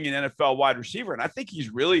pains of being an NFL wide receiver. And I think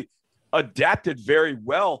he's really adapted very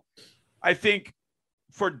well. I think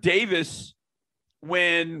for Davis,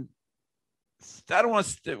 when I don't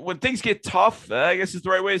want to, when things get tough, I guess is the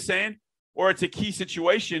right way of saying, or it's a key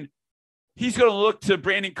situation, he's going to look to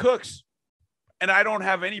Brandon Cooks. And I don't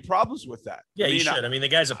have any problems with that. Yeah, you should. I mean, the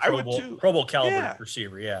guy's a Pro Bowl caliber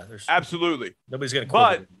receiver. Yeah, absolutely. Nobody's going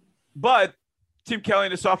to. But Tim Kelly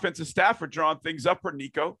and his offensive staff are drawing things up for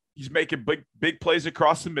Nico. He's making big plays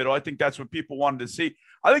across the middle. I think that's what people wanted to see.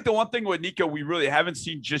 I think the one thing with Nico we really haven't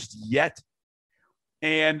seen just yet,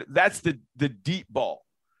 and that's the deep ball.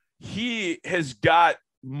 He has got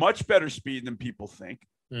much better speed than people think.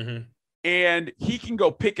 Mm-hmm. And he can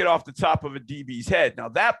go pick it off the top of a DB's head. Now,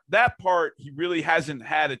 that part, he really hasn't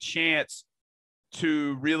had a chance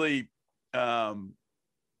to really to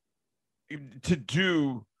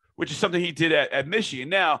do, which is something he did at Michigan.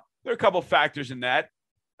 Now, there are a couple of factors in that.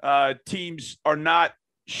 Teams are not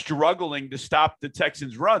struggling to stop the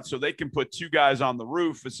Texans' run, so they can put two guys on the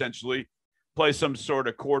roof, essentially, play some sort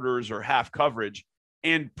of quarters or half coverage,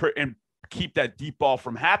 and keep that deep ball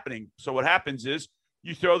from happening. So what happens is,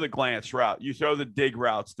 you throw the glance route, you throw the dig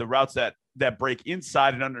routes, the routes that break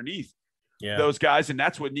inside and underneath those guys, and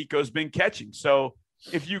that's what Nico's been catching. So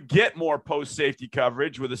if you get more post-safety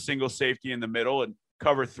coverage with a single safety in the middle and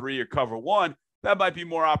cover 3 or cover 1, that might be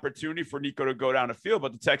more opportunity for Nico to go down the field,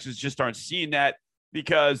 but the Texans just aren't seeing that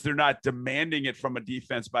because they're not demanding it from a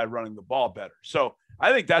defense by running the ball better. So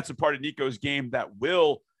I think that's a part of Nico's game that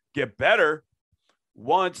will get better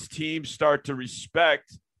once teams start to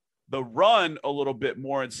respect the run a little bit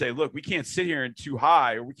more and say, look, we can't sit here in too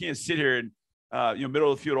high, or we can't sit here in middle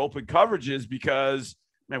of the field open coverages because,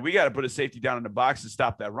 man, we got to put a safety down in the box to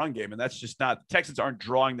stop that run game. And that's just not – the Texans aren't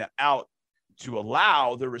drawing that out to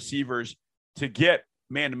allow the receivers to get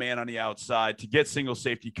man-to-man on the outside, to get single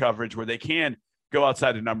safety coverage where they can go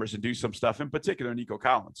outside the numbers and do some stuff, in particular Nico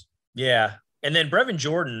Collins. Yeah. And then Brevin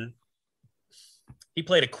Jordan, he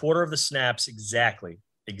played a quarter of the snaps exactly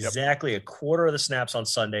a quarter of the snaps on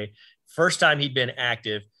Sunday. First time he'd been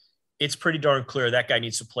active. It's pretty darn clear that guy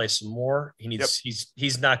needs to play some more. He needs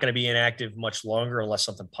he's not going to be inactive much longer unless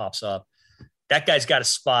something pops up. That guy's got a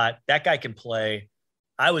spot. That guy can play.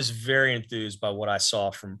 I was very enthused by what I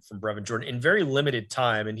saw from Brevin Jordan in very limited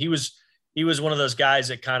time. And he was one of those guys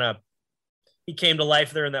that he came to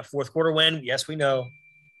life there in that fourth quarter when, yes, we know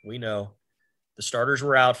the starters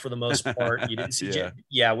were out for the most part. You didn't see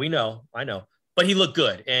we know. I know. But he looked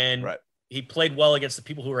good, and he played well against the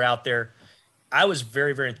people who were out there. I was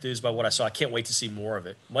very, very enthused by what I saw. I can't wait to see more of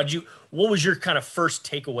it. What was your kind of first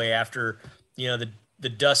takeaway after the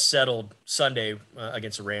dust settled Sunday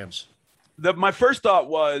against the Rams? My first thought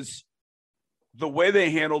was the way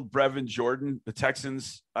they handled Brevin Jordan, the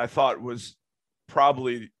Texans, I thought was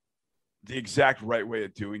probably the exact right way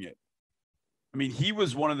of doing it. I mean, he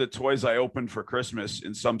was one of the toys I opened for Christmas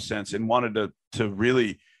in some sense and wanted to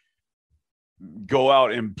really go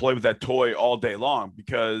out and play with that toy all day long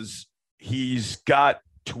because he's got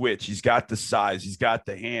twitch, he's got the size, he's got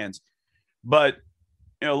the hands. But,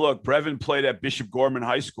 look, Brevin played at Bishop Gorman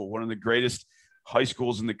High School, one of the greatest high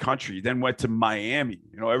schools in the country, then went to Miami.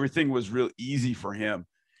 Everything was real easy for him.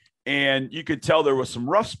 And you could tell there was some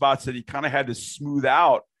rough spots that he kind of had to smooth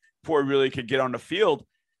out before he really could get on the field.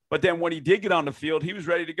 But then when he did get on the field, he was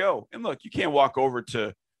ready to go. And look, you can't walk over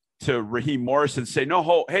to Raheem Morris and say,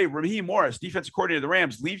 no, hey, Raheem Morris, defensive coordinator of the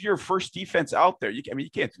Rams, leave your first defense out there. You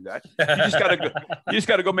can't do that. You just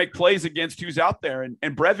got to go make plays against who's out there.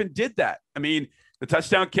 And Brevin did that. I mean, the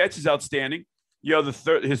touchdown catch is outstanding.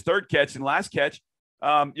 His third catch and last catch,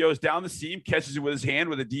 is down the seam, catches it with his hand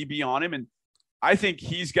with a DB on him. And I think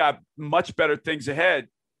he's got much better things ahead.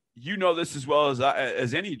 You know this as well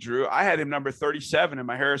as any, Drew. I had him number 37 in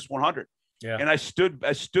my Harris 100. Yeah. And I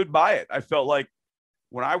stood by it. I felt like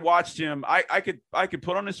when I watched him, I could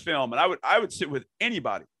put on his film and I would sit with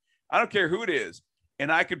anybody. I don't care who it is.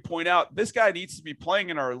 And I could point out this guy needs to be playing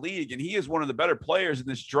in our league. And he is one of the better players in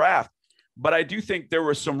this draft. But I do think there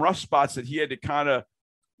were some rough spots that he had to kind of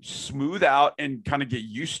smooth out and kind of get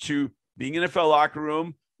used to being in the NFL locker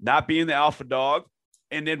room, not being the alpha dog,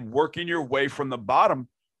 and then working your way from the bottom.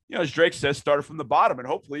 As Drake says, started from the bottom, and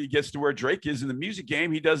hopefully he gets to where Drake is in the music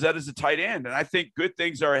game. He does that as a tight end. And I think good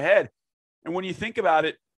things are ahead. And when you think about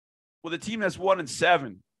it, with a team that's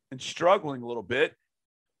 1-7 and struggling a little bit,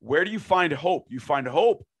 where do you find hope? You find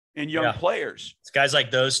hope in young players. It's guys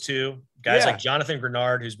like those two, guys like Jonathan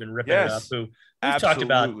Grenard, who's been ripping it up, who we've talked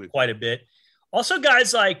about quite a bit. Also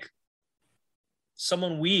guys like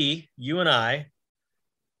someone you and I,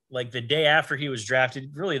 like the day after he was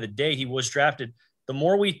drafted, really the day he was drafted, the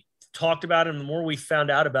more we talked about him, the more we found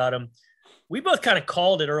out about him, we both kind of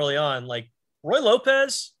called it early on. Like Roy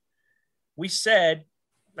Lopez, we said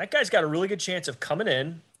that guy's got a really good chance of coming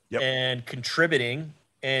in and contributing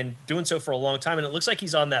and doing so for a long time. And it looks like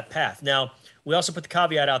he's on that path. Now, we also put the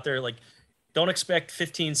caveat out there, like, don't expect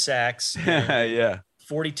 15 sacks and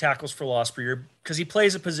 40 tackles for loss per year, because he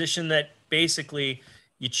plays a position that basically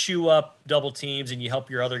you chew up double teams and you help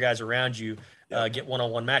your other guys around you get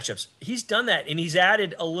one-on-one matchups. He's done that, and he's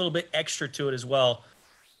added a little bit extra to it as well.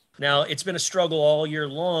 Now, it's been a struggle all year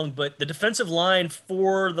long, but the defensive line,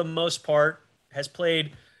 for the most part, has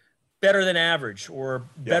played better than average or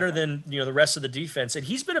better than the rest of the defense, and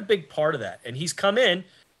he's been a big part of that. And he's come in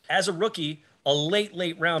as a rookie, a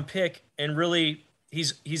late round pick, and really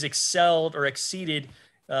he's excelled or exceeded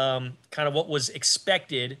kind of what was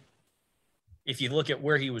expected if you look at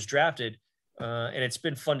where he was drafted. And it's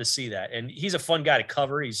been fun to see that. And he's a fun guy to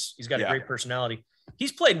cover. He's got a great personality.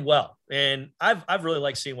 He's played well, and I've really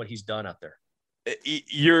liked seeing what he's done out there.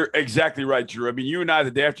 You're exactly right, Drew. I mean, you and I,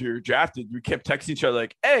 the day after you were drafted, we kept texting each other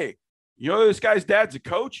like, hey, you know this guy's dad's a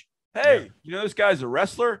coach? Hey, you know this guy's a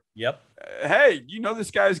wrestler? Yep. Hey, you know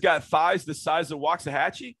this guy's got thighs the size of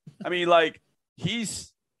Waxahachie? I mean, like,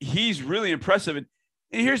 he's really impressive. And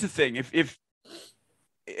here's the thing. If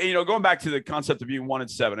going back to the concept of being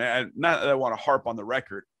 1-7, and not that I want to harp on the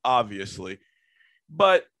record, obviously,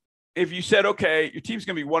 but if you said, okay, your team's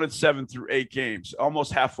going to be 1-7 through 8 games,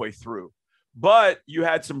 almost halfway through, but you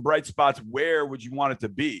had some bright spots, where would you want it to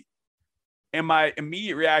be? And my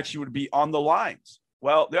immediate reaction would be on the lines.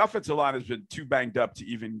 Well, the offensive line has been too banged up to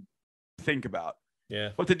even think about. Yeah.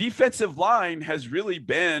 But the defensive line has really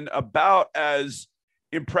been about as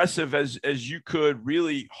impressive as you could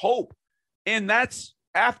really hope. And that's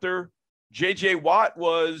after J.J. Watt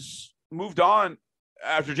moved on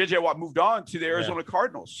to the Arizona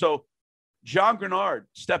Cardinals. So John Grenard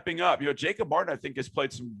stepping up. Jacob Martin, I think, has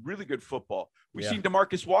played some really good football. We've seen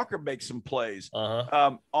DeMarcus Walker make some plays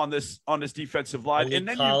on this defensive line. Malik and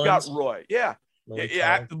then Collins. You've got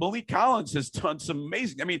Roy. Malik Collins has done some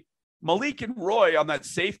amazing. I mean, Malik and Roy on that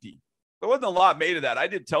safety. There wasn't a lot made of that. I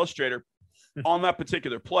did Telestrator on that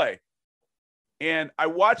particular play. And I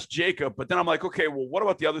watched Jacob, but then I'm like, okay, well, what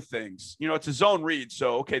about the other things? It's a zone read.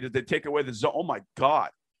 So, okay, did they take away the zone? Oh, my God.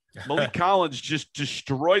 Malik Collins just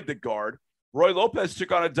destroyed the guard. Roy Lopez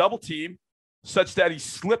took on a double team such that he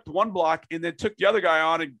slipped one block and then took the other guy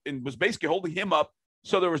on and was basically holding him up.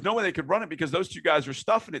 So there was no way they could run it because those two guys were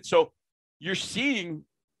stuffing it. So you're seeing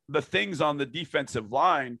the things on the defensive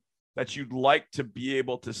line that you'd like to be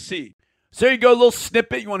able to see. So there you go, a little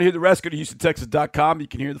snippet. You want to hear the rest, go to HoustonTexans.com. You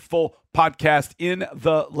can hear the full podcast in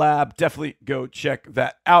the lab. Definitely go check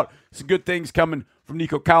that out. Some good things coming from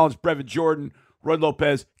Nico Collins, Brevin Jordan, Roy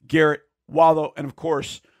Lopez, Garrett Wallow, and, of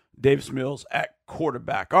course, Davis Mills at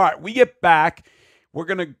quarterback. All right, we get back. We're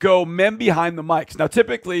going to go men behind the mics. Now,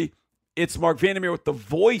 typically, it's Mark Vandermeer with the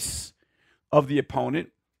voice of the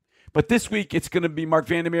opponent. But this week, it's going to be Mark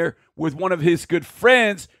Vandermeer with one of his good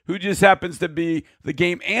friends who just happens to be the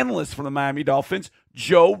game analyst for the Miami Dolphins,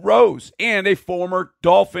 Joe Rose, and a former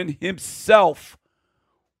Dolphin himself.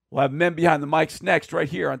 We'll have men behind the mics next right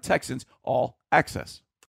here on Texans All Access.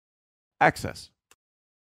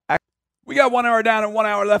 We got 1 hour down and 1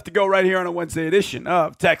 hour left to go right here on a Wednesday edition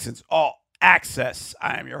of Texans All Access.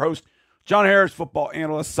 I am your host, John Harris, football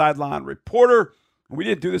analyst, sideline reporter. We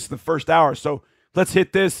didn't do this in the first hour, so let's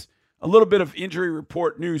hit this. A little bit of injury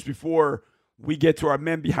report news before we get to our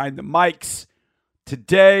men behind the mics.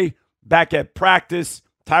 Today, back at practice,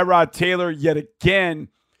 Tyrod Taylor yet again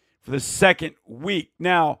for the second week.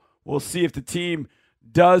 Now, we'll see if the team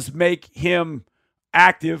does make him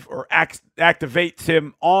active or activates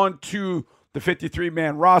him onto the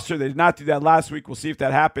 53-man roster. They did not do that last week. We'll see if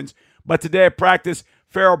that happens. But today at practice,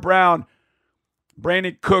 Farrell Brown,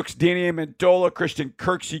 Brandon Cooks, Danny Amendola, Christian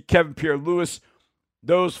Kirksey, Kevin Pierre-Louis,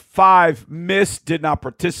 those 5 missed, did not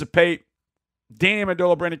participate. Danny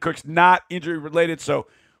Amendola, Brandon Cooks, not injury-related, so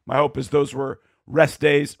my hope is those were rest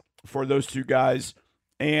days for those 2 guys.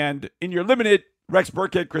 And in your limited, Rex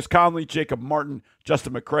Burkhead, Chris Conley, Jacob Martin,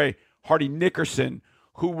 Justin McCray, Hardy Nickerson,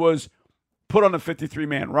 who was put on the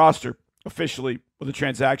 53-man roster officially with a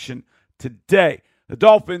transaction today. The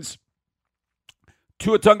Dolphins,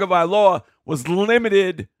 Tua Tagovailoa was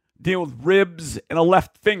limited dealing with ribs and a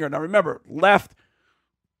left finger. Now remember, left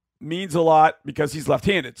means a lot because he's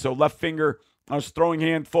left-handed. So left finger on his throwing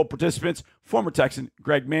hand, full participants, former Texan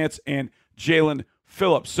Greg Mance and Jalen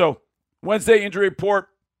Phillips. So Wednesday injury report,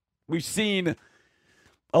 we've seen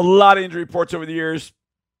a lot of injury reports over the years.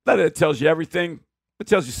 Not that it tells you everything. It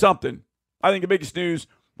tells you something. I think the biggest news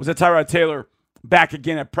was that Tyrod Taylor back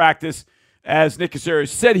again at practice, as Nick Caserio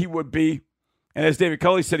said he would be, and as David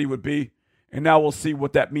Culley said he would be. And now we'll see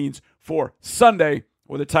what that means for Sunday,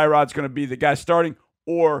 whether Tyrod's going to be the guy starting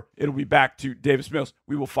or it'll be back to Davis Mills.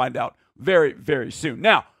 We will find out very, very soon.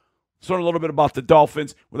 Now, let's learn a little bit about the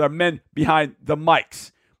Dolphins with our men behind the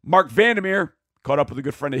mics. Mark Vandermeer caught up with a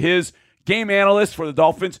good friend of his, game analyst for the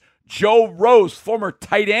Dolphins, Joe Rose, former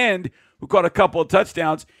tight end who caught a couple of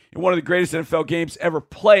touchdowns in one of the greatest NFL games ever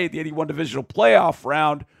played, the 81 divisional playoff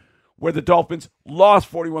round, where the Dolphins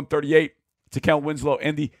lost 41-38 to Kellen Winslow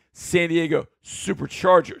and the San Diego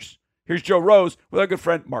Superchargers. Here's Joe Rose with our good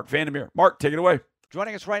friend Mark Vandermeer. Mark, take it away.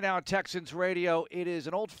 Joining us right now on Texans Radio, it is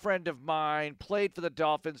an old friend of mine, played for the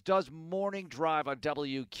Dolphins, does morning drive on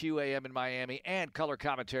WQAM in Miami, and color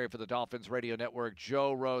commentary for the Dolphins Radio Network,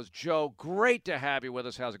 Joe Rose. Joe, great to have you with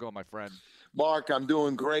us. How's it going, my friend? Mark, I'm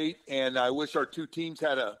doing great, and I wish our two teams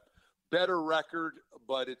had a better record,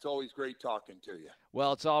 but it's always great talking to you.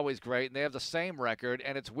 Well, it's always great, and they have the same record,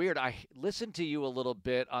 and it's weird. I listened to you a little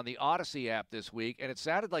bit on the Odyssey app this week, and it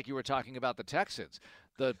sounded like you were talking about the Texans,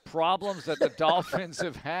 the problems that the Dolphins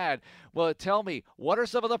have had. Well, tell me, what are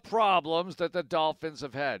some of the problems that the Dolphins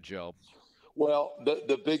have had, Joe? Well,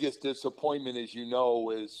 the biggest disappointment, as you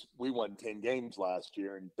know, is we won 10 games last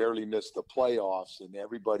year and barely missed the playoffs, and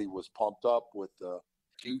everybody was pumped up with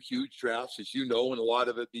two huge drafts, as you know, and a lot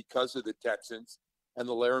of it because of the Texans and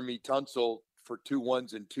the Laramie Tunsil for 2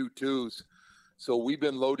 1s and 2 2s. So we've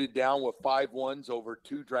been loaded down with 5 1s over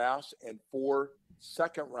 2 drafts and 4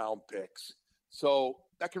 second-round picks. So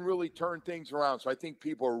that can really turn things around. So I think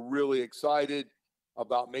people are really excited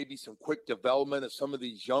about maybe some quick development of some of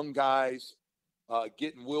these young guys,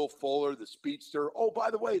 getting Will Fuller, the speedster. Oh, by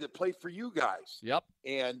the way, that played for you guys. Yep.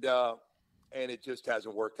 And it just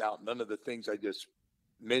hasn't worked out. None of the things I just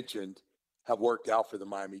mentioned have worked out for the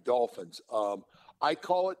Miami Dolphins. I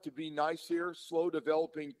call it, to be nice here, slow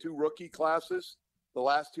developing 2 rookie classes, the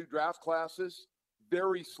last 2 draft classes,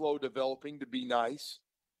 very slow developing, to be nice.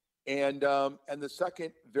 And the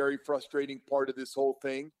second very frustrating part of this whole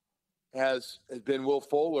thing has been Will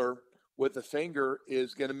Fuller with a finger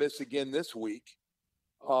is going to miss again this week.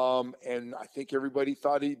 And I think everybody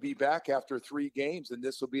thought he'd be back after 3 games, and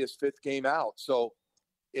this will be his 5th game out. So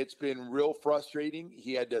it's been real frustrating.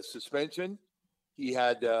 He had a suspension. He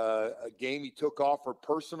had a game he took off for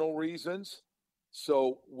personal reasons.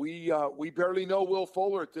 So we barely know Will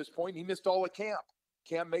Fuller at this point. He missed all of camp.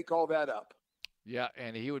 Can't make all that up. Yeah,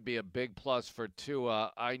 and he would be a big plus for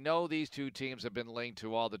Tua. I know these two teams have been linked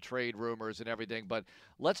to all the trade rumors and everything, but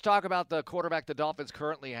let's talk about the quarterback the Dolphins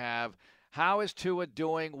currently have. How is Tua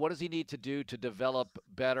doing? What does he need to do to develop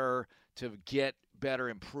better, to get better,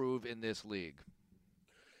 improve in this league?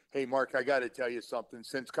 Hey, Mark, I got to tell you something.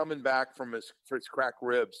 Since coming back from his cracked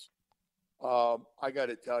ribs, I got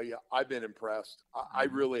to tell you, I've been impressed. I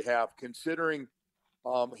really have, considering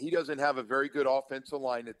he doesn't have a very good offensive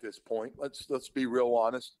line at this point. Let's be real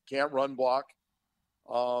honest. Can't run block,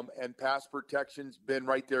 and pass protection's been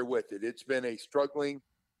right there with it. It's been a struggling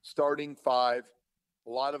starting 5. A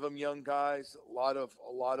lot of them young guys. A lot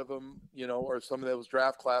of them, are some of those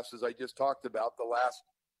draft classes I just talked about.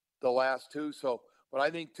 The last 2. So, but I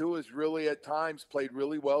think Tua's really at times played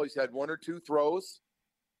really well. He's had 1 or 2 throws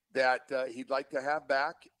that he'd like to have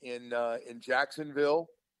back in Jacksonville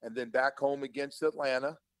and then back home against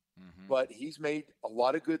Atlanta. Mm-hmm. But he's made a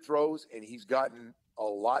lot of good throws, and he's gotten a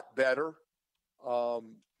lot better.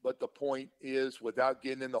 But the point is, without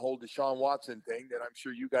getting in the whole Deshaun Watson thing that I'm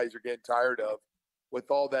sure you guys are getting tired of, with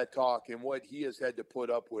all that talk and what he has had to put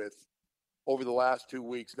up with over the last 2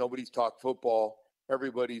 weeks, nobody's talked football.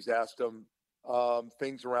 Everybody's asked him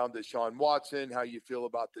things around Deshaun Watson, how you feel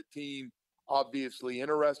about the team. Obviously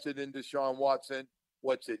interested in Deshaun Watson.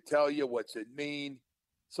 What's it tell you? What's it mean?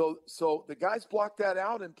 So the guys blocked that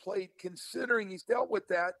out and played, considering he's dealt with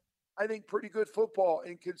that, I think pretty good football,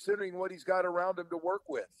 and considering what he's got around him to work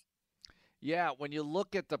with. Yeah, when you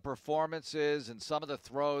look at the performances and some of the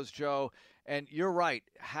throws, Joe, and you're right,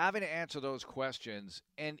 having to answer those questions.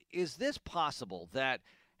 And is this possible that,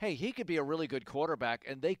 hey, he could be a really good quarterback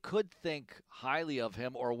and they could think highly of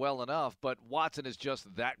him or well enough, but Watson is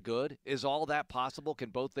just that good? Is all that possible? Can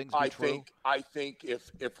both things be true? I think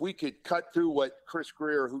if we could cut through what Chris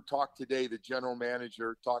Grier, who talked today, the general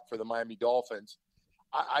manager, talked for the Miami Dolphins,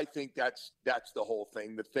 I think that's the whole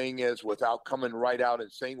thing. The thing is, without coming right out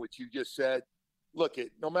and saying what you just said, look,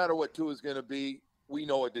 no matter what Tua is going to be, we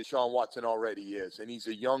know what Deshaun Watson already is, and he's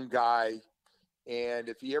a young guy. And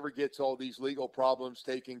if he ever gets all these legal problems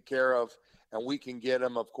taken care of, and we can get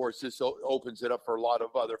him, of course, this opens it up for a lot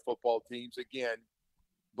of other football teams again.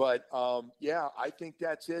 But yeah, I think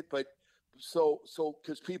that's it. But so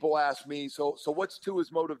because people ask me, so what's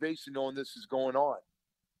Tua's motivation knowing this is going on?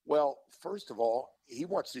 Well, first of all, he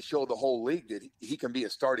wants to show the whole league that he can be a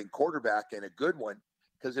starting quarterback and a good one.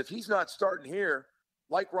 Because if he's not starting here,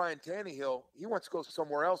 like Ryan Tannehill, he wants to go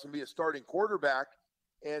somewhere else and be a starting quarterback.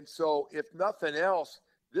 And so, if nothing else,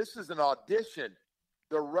 this is an audition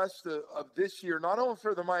the rest of this year, not only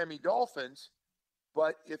for the Miami Dolphins,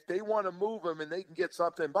 but if they want to move him and they can get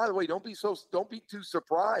something. By the way, don't be too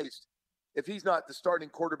surprised if he's not the starting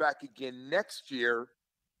quarterback again next year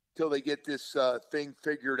till they get this thing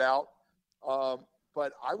figured out.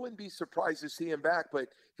 But I wouldn't be surprised to see him back. But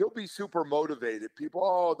he'll be super motivated. People,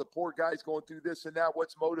 oh, the poor guy's going through this and that.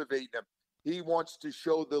 What's motivating him? He wants to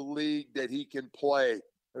show the league that he can play.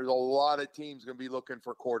 There's a lot of teams going to be looking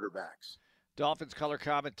for quarterbacks. Dolphins color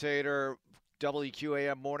commentator,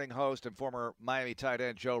 WQAM morning host, and former Miami tight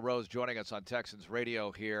end Joe Rose joining us on Texans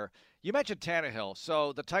radio here. You mentioned Tannehill.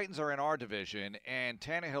 So the Titans are in our division, and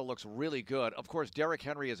Tannehill looks really good. Of course, Derrick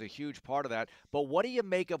Henry is a huge part of that. But what do you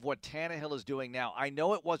make of what Tannehill is doing now? I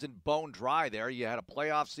know it wasn't bone dry there. You had a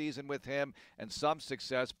playoff season with him and some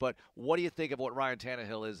success. But what do you think of what Ryan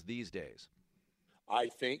Tannehill is these days? I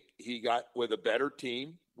think he got with a better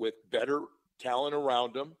team, with better talent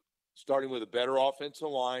around him, starting with a better offensive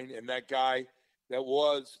line, and that guy that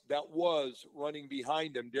was running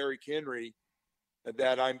behind him, Derrick Henry,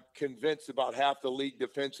 that I'm convinced about half the league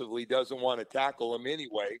defensively doesn't want to tackle him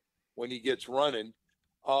anyway when he gets running.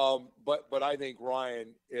 But I think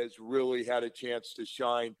Ryan has really had a chance to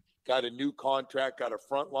shine. Got a new contract, got a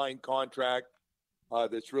frontline contract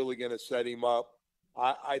that's really going to set him up.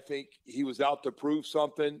 I think he was out to prove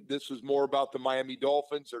something. This was more about the Miami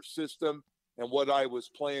Dolphins, their system, and what I was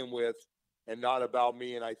playing with, and not about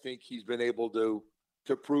me. And I think he's been able to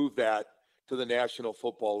prove that to the National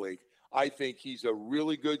Football League. I think he's a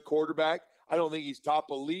really good quarterback. I don't think he's top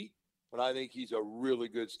elite, but I think he's a really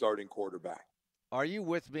good starting quarterback. Are you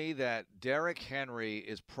with me that Derrick Henry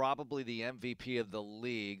is probably the MVP of the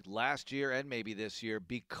league last year and maybe this year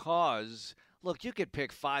because, look, you could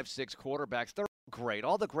pick 5-6 quarterbacks. They're great.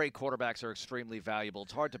 All the great quarterbacks are extremely valuable.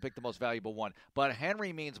 It's hard to pick the most valuable one. But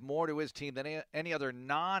Henry means more to his team than any other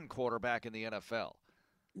non-quarterback in the NFL.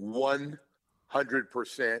 100%,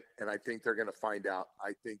 and I think they're going to find out.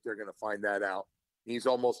 I think they're going to find that out. He's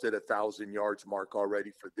almost at 1,000 yards mark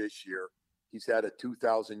already for this year. He's had a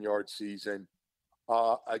 2,000-yard season.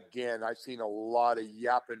 Again, I've seen a lot of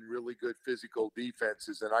yapping, really good physical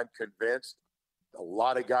defenses, and I'm convinced a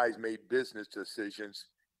lot of guys made business decisions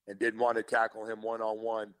and didn't want to tackle him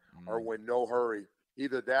one-on-one or when no hurry.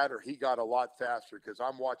 Either that or he got a lot faster, because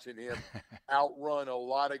I'm watching him outrun a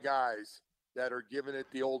lot of guys that are giving it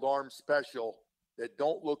the old arm special that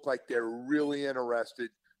don't look like they're really interested.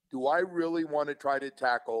 Do I really want to try to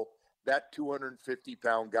tackle that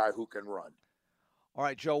 250-pound guy who can run? All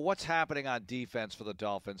right, Joe, what's happening on defense for the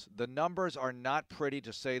Dolphins? The numbers are not pretty,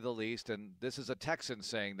 to say the least, and this is a Texan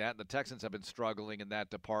saying that. The Texans have been struggling in that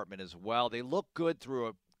department as well. They look good through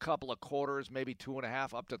a couple of quarters, maybe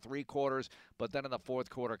 2.5 up to 3 quarters, but then in the fourth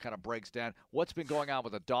quarter kind of breaks down. What's been going on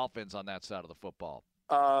with the Dolphins on that side of the football?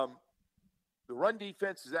 The run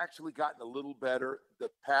defense has actually gotten a little better. The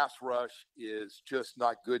pass rush is just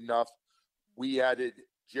not good enough. We added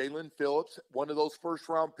Jalen Phillips, one of those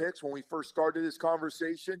first-round picks when we first started this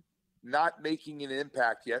conversation, not making an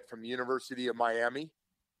impact yet, from the University of Miami.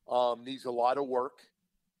 Needs a lot of work.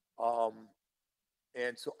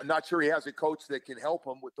 And so I'm not sure he has a coach that can help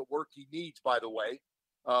him with the work he needs, by the way,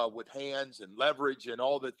 with hands and leverage and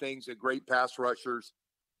all the things that great pass rushers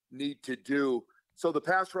need to do. So the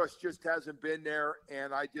pass rush just hasn't been there,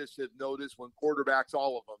 and I just have noticed when quarterbacks,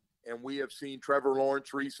 all of them, and we have seen Trevor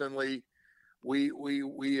Lawrence recently,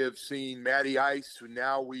 we have seen Matty Ice, who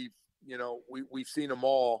now we've seen them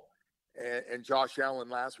all, and Josh Allen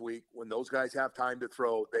last week. When those guys have time to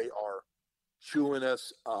throw, they are chewing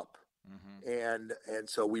us up. Mm-hmm. And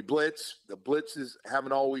so we blitz. The blitzes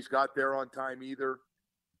haven't always got there on time either.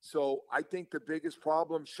 So I think the biggest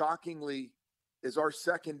problem, shockingly, is our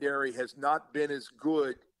secondary has not been as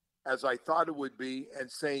good as I thought it would be.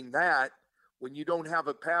 And saying that, when you don't have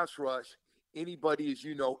a pass rush, anybody, as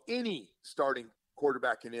you know, any starting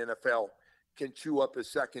quarterback in the NFL can chew up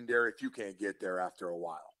his secondary if you can't get there after a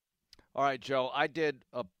while. All right, Joe, I did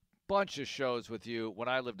a bunch of shows with you when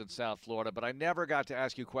I lived in South Florida, but I never got to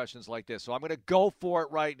ask you questions like this. So I'm going to go for it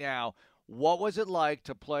right now. What was it like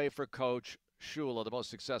to play for Coach Shula, the most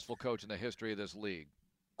successful coach in the history of this league?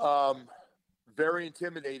 Very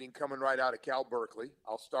intimidating coming right out of Cal Berkeley.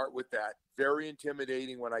 I'll start with that. Very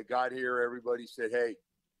intimidating. When I got here, everybody said, hey,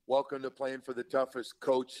 welcome to playing for the toughest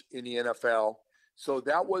coach in the NFL. So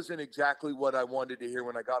that wasn't exactly what I wanted to hear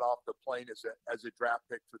when I got off the plane as a draft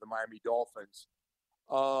pick for the Miami Dolphins.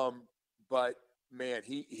 But man,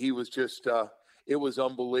 he was just, it was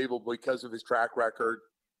unbelievable because of his track record,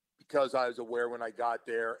 because I was aware when I got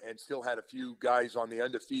there and still had a few guys on the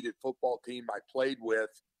undefeated football team I played with,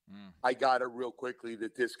 I got it real quickly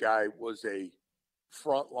that this guy was a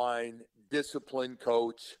frontline, disciplined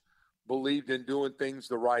coach, believed in doing things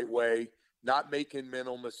the right way, not making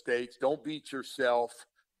mental mistakes, don't beat yourself.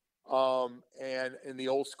 And in the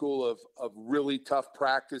old school of really tough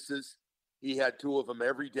practices, he had 2 of them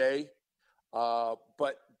every day.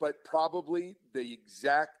 But probably the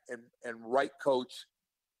exact and right coach,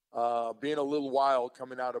 being a little wild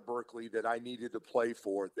coming out of Berkeley that I needed to play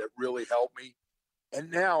for, that really helped me.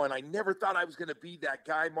 And I never thought I was going to be that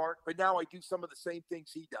guy, Mark, but now I do some of the same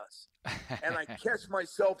things he does. And I catch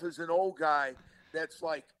myself as an old guy that's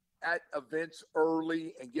like at events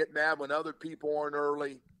early and get mad when other people aren't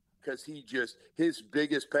early, because his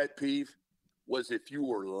biggest pet peeve was if you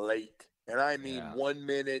were late. And I mean, 1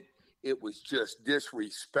 minute, it was just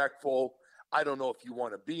disrespectful. I don't know if you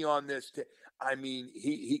want to be on this. I mean,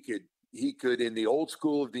 he could in the old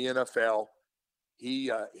school of the NFL, he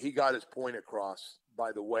got his point across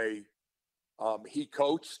by the way he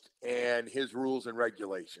coached and his rules and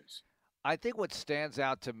regulations. I think what stands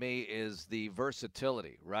out to me is the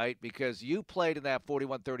versatility, right? Because you played in that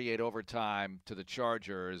 41-38 overtime to the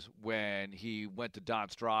Chargers when he went to Don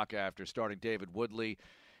Strock after starting David Woodley.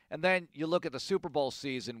 And then you look at the Super Bowl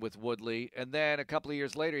season with Woodley, and then a couple of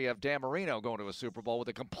years later you have Dan Marino going to a Super Bowl with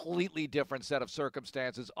a completely different set of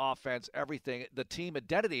circumstances, offense, everything. The team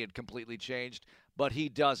identity had completely changed, but he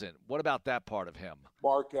doesn't. What about that part of him?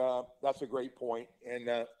 Mark, that's a great point. And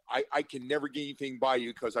I can never get anything by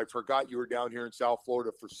you because I forgot you were down here in South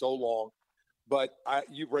Florida for so long. But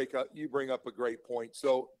you bring up a great point.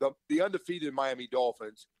 So the undefeated Miami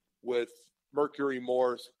Dolphins with Mercury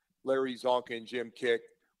Morris, Larry Zonka, and Jim Kick,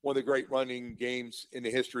 one of the great running games in the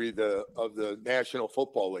history of the National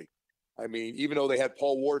Football League. I mean, even though they had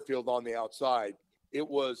Paul Warfield on the outside, it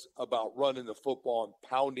was about running the football and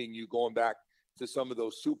pounding you, going back to some of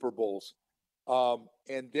those Super Bowls.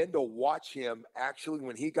 And then to watch him actually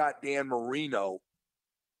when he got Dan Marino,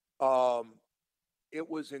 it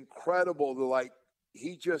was incredible.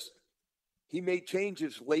 He made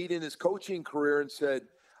changes late in his coaching career and said,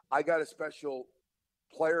 I got a special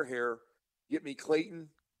player here. Get me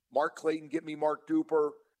Mark Clayton, get me Mark Duper,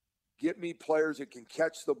 get me players that can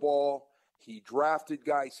catch the ball. He drafted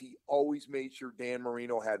guys. He always made sure Dan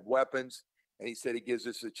Marino had weapons. And he said it gives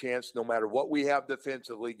us a chance, no matter what we have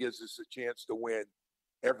defensively, gives us a chance to win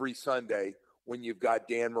every Sunday when you've got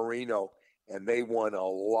Dan Marino. And they won a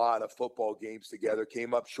lot of football games together,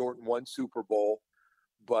 came up short in one Super Bowl.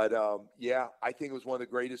 But, I think it was one of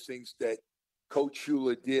the greatest things that Coach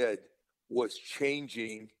Shula did was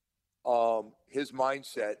changing his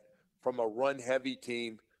mindset from a run-heavy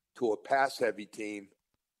team to a pass-heavy team,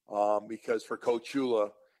 because for Coach Shula,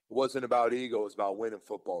 it wasn't about ego, it was about winning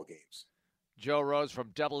football games. Joe Rose from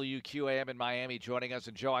WQAM in Miami joining us.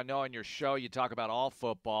 And, Joe, I know on your show you talk about all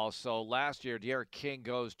football. So last year, D'Eriq King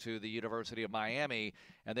goes to the University of Miami,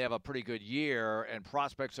 and they have a pretty good year, and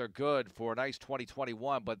prospects are good for a nice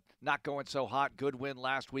 2021, but not going so hot. Good win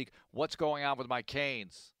last week. What's going on with my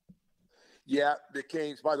Canes? Yeah, the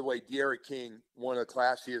Canes, by the way, D'Eriq King, one of the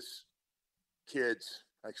classiest kids.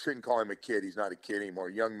 I shouldn't call him a kid. He's not a kid anymore.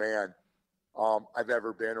 Young man I've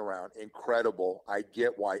ever been around. Incredible. I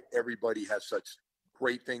get why everybody has such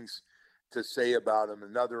great things to say about him.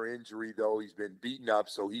 Another injury, though. He's been beaten up,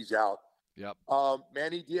 so he's out. Yep.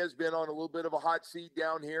 Manny Diaz been on a little bit of a hot seat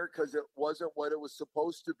down here because it wasn't what it was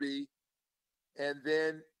supposed to be. And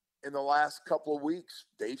then in the last couple of weeks,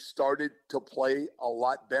 they've started to play a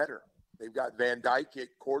lot better. They've got Van Dyke at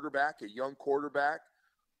quarterback, a young quarterback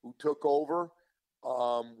who took over.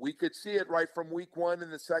 We could see it right from week one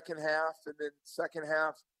in the second half, and then second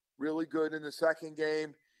half really good in the second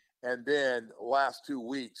game. And then the last 2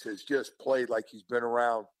 weeks has just played like he's been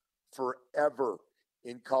around forever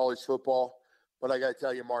in college football. But I got to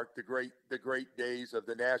tell you, Mark, the great days of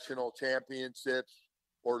the national championships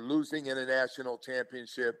or losing in a national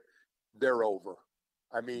championship, they're over.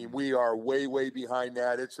 I mean, we are way, way behind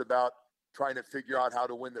that. It's about trying to figure out how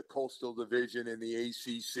to win the Coastal Division in the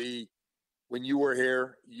ACC. When you were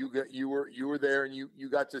here, you were there, and you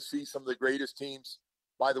got to see some of the greatest teams.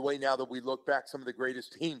 By the way, now that we look back, some of the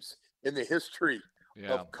greatest teams in the history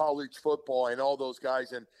of college football and all those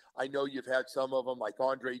guys. And I know you've had some of them, like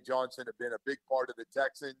Andre Johnson, have been a big part of the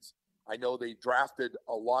Texans. I know they drafted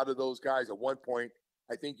a lot of those guys. At one point,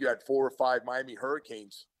 I think you had 4 or 5 Miami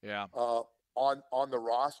Hurricanes on the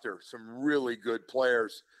roster, some really good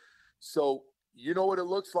players. So you know what it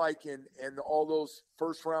looks like in all those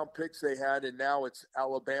first-round picks they had, and now it's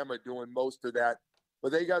Alabama doing most of that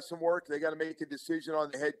but they got some work. They got to make a decision on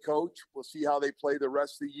the head coach. We'll see how they play the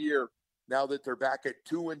rest of the year now that they're back at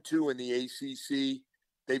 2-2 in the ACC.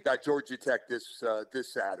 They've got Georgia Tech this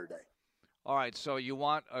Saturday. All right, so you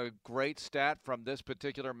want a great stat from this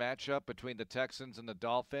particular matchup between the Texans and the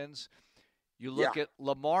Dolphins. You look at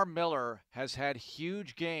Lamar Miller has had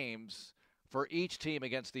huge games for each team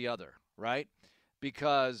against the other, right?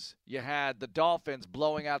 Because you had the Dolphins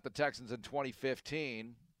blowing out the Texans in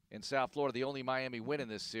 2015 in South Florida, the only Miami win in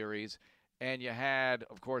this series. And you had,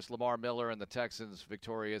 of course, Lamar Miller and the Texans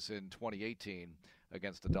victorious in 2018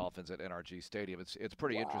 against the Dolphins at NRG Stadium. It's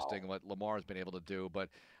pretty interesting what Lamar has been able to do.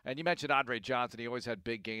 And you mentioned Andre Johnson. He always had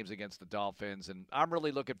big games against the Dolphins, and I'm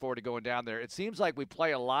really looking forward to going down there. It seems like we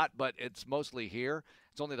play a lot, but it's mostly here.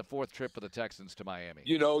 It's only the fourth trip for the Texans to Miami.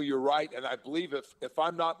 You know, you're right, and I believe if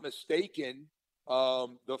I'm not mistaken,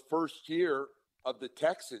 the first year of the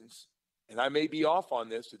Texans, and I may be off on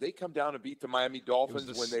this, did they come down and beat the Miami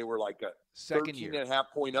Dolphins when they were like a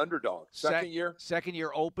 13.5-point underdog? Second year? Second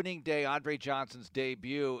year, opening day, Andre Johnson's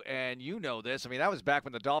debut. And you know this. I mean, that was back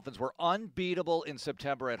when the Dolphins were unbeatable in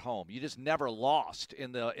September at home. You just never lost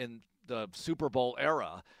in the Super Bowl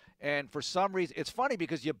era. And for some reason, it's funny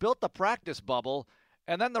because you built the practice bubble,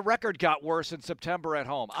 and then the record got worse in September at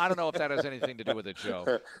home. I don't know if that has anything to do with it,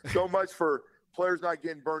 Joe. So much for players not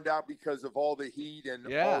getting burned out because of all the heat and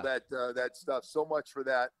all that stuff. So much for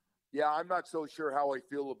that. Yeah, I'm not so sure how I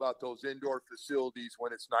feel about those indoor facilities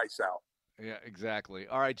when it's nice out. Yeah, exactly.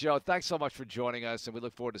 All right, Joe, thanks so much for joining us, and we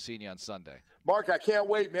look forward to seeing you on Sunday. Mark, I can't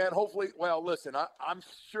wait, man. Hopefully, well, listen, I'm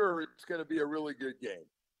sure it's going to be a really good game.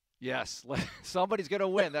 Yes, somebody's going to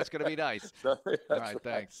win. That's going to be nice. All right,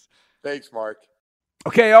 thanks. Thanks, Mark.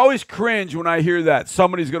 Okay, I always cringe when I hear that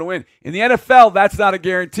somebody's going to win. In the NFL, that's not a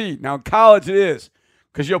guarantee. Now, in college, it is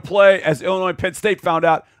because you'll play, as Illinois and Penn State found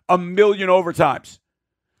out, 1 million overtimes.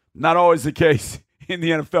 Not always the case in the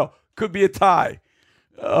NFL. Could be a tie.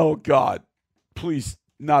 Oh, God. Please,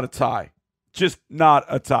 not a tie. Just not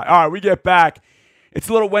a tie. All right, we get back. It's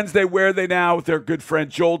a little Wednesday Where Are They Now with their good friend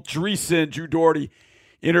Joel Dreesen. Drew Doherty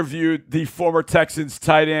interviewed the former Texans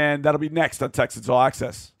tight end. That'll be next on Texans All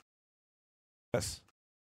Access. Yes.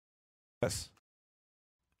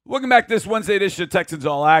 Welcome back to this Wednesday edition of Texans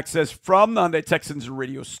All Access from the Hyundai Texans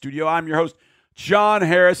Radio Studio. I'm your host, John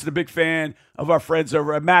Harris, and a big fan of our friends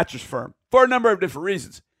over at Mattress Firm for a number of different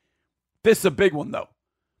reasons. This is a big one, though.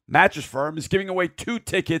 Mattress Firm is giving away 2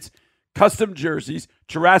 tickets, custom jerseys,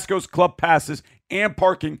 Churrasco's club passes, and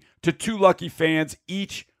parking to 2 lucky fans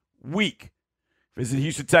each week. Visit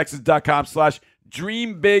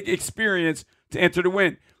HoustonTexans.com/DreamBigExperience to enter to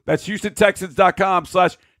win. That's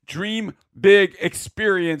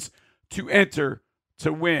HoustonTexans.com/DreamBigExperience to enter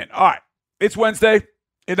to win. All right, it's Wednesday,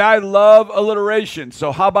 and I love alliteration.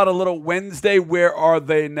 So how about a little Wednesday Where Are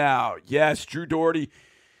They Now? Yes, Drew Doherty,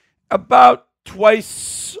 about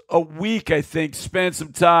twice a week, I think, spend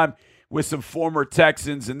some time with some former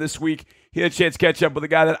Texans. And this week, he had a chance to catch up with a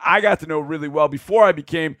guy that I got to know really well before I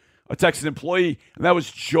became a Texan employee, and that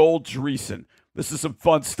was Joel Dreesen. This is some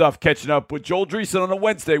fun stuff catching up with Joel Dreesen on a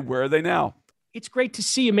Wednesday. Where are they now? It's great to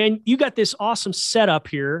see you, man. You got this awesome setup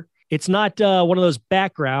here. It's not one of those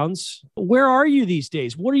backgrounds. Where are you these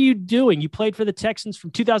days? What are you doing? You played for the Texans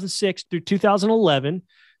from 2006 through 2011.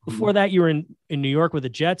 Before that, you were in New York with the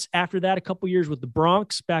Jets. After that, a couple years with the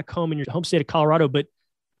Bronx, back home in your home state of Colorado. But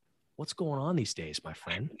what's going on these days, my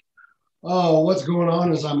friend? Oh, what's going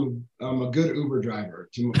on is I'm a good Uber driver.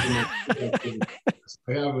 I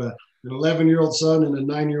have an 11-year-old son and a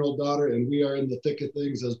 9-year-old daughter, and we are in the thick of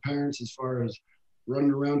things as parents as far as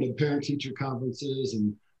running around to parent-teacher conferences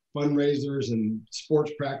and fundraisers and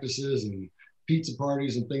sports practices and pizza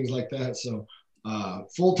parties and things like that. So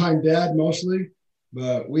full-time dad mostly,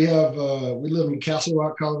 but we live in Castle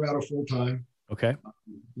Rock, Colorado full-time. Okay.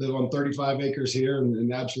 Live on 35 acres here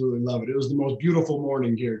and absolutely love it. It was the most beautiful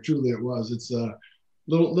morning here. Truly it was. It's a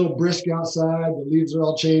little brisk outside. The leaves are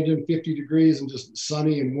all changing, 50 degrees and just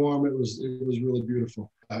sunny and warm. It was really beautiful.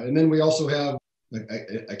 And then we also have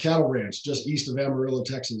a cattle ranch just east of Amarillo,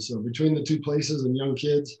 Texas. So between the 2 places and young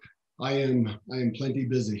kids, I am plenty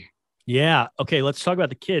busy. Yeah. Okay. Let's talk about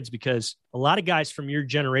the kids, because a lot of guys from your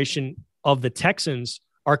generation of the Texans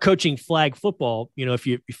are coaching flag football. You know, if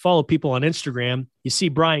you follow people on Instagram, you see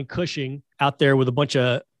Brian Cushing out there with a bunch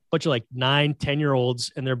of like 9,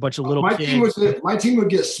 10-year-olds, and they're a bunch of little kids. My team would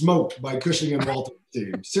get smoked by Cushing and Walter's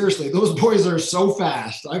team. Seriously, those boys are so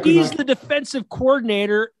fast. He's the defensive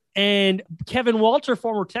coordinator, and Kevin Walter,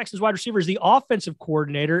 former Texans wide receiver, is the offensive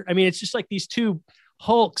coordinator. I mean, it's just like these 2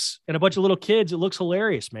 hulks and a bunch of little kids. It looks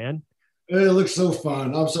hilarious, man. It looks so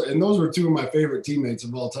fun. And those were 2 of my favorite teammates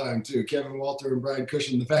of all time, too. Kevin Walter and Brian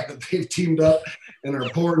Cushing. The fact that they've teamed up and are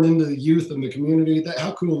pouring into the youth and the community.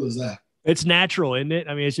 How cool is that? It's natural, isn't it?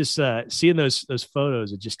 I mean, it's just seeing those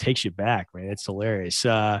photos, it just takes you back, man. It's hilarious.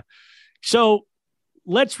 So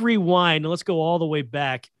let's rewind and let's go all the way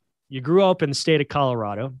back. You grew up in the state of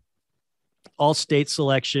Colorado, all state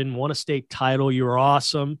selection, won a state title. You were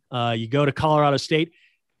awesome. You go to Colorado State.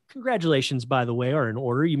 Congratulations, by the way, are in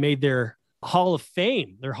order. You made their Hall of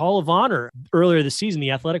Fame, their Hall of Honor earlier this season,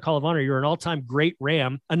 the Athletic Hall of Honor. You're an all-time great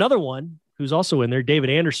Ram. Another one who's also in there, David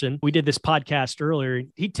Anderson. We did this podcast earlier.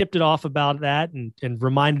 He tipped it off about that and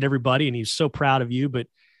reminded everybody, and he's so proud of you. But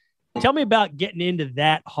tell me about getting into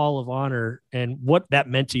that Hall of Honor and what that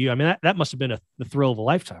meant to you. I mean, that must have been the thrill of a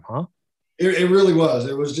lifetime, huh? It really was.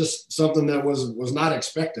 It was just something that was not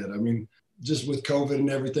expected. I mean, just with COVID and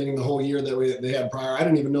everything and the whole year that they had prior, I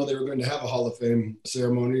didn't even know they were going to have a Hall of Fame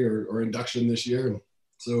ceremony or induction this year. And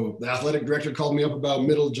so the athletic director called me up about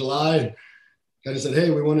middle of July and kind of said, hey,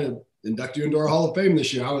 we want to induct you into our Hall of Fame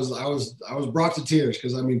this year. I was brought to tears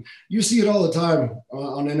because, I mean, you see it all the time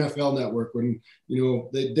on NFL Network when,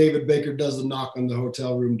 David Baker does the knock on the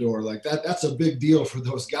hotel room door. Like that's a big deal for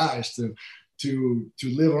those guys to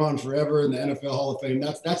live on forever in the NFL Hall of Fame.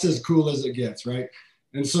 That's as cool as it gets, right?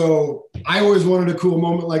 And so I always wanted a cool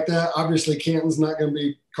moment like that. Obviously, Canton's not going to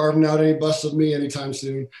be carving out any busts of me anytime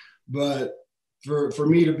soon. But for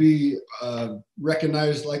me to be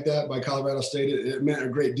recognized like that by Colorado State, it meant a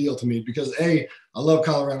great deal to me because A, I love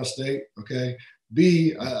Colorado State, okay?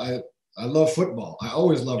 B, I love football. I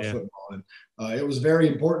always loved football. And it was very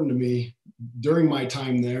important to me during my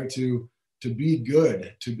time there to be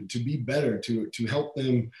good, to be better, to help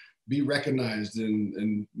them be recognized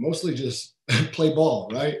and mostly just play ball,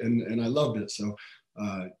 right? And I loved it. So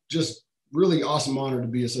just really awesome honor to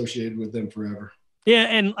be associated with them forever. Yeah.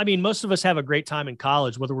 And I mean, most of us have a great time in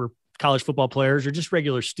college, whether we're college football players or just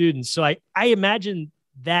regular students. So I imagine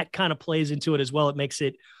that kind of plays into it as well. It makes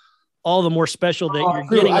it all the more special that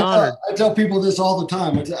you're getting honored. I tell people this all the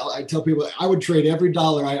time. I tell people I would trade every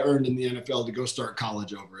dollar I earned in the NFL to go start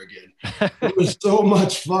college over again. It was so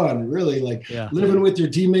much fun, really, living with your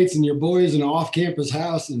teammates and your boys in an off-campus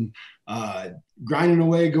house and grinding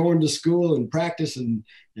away, going to school and practice and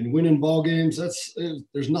winning ball games.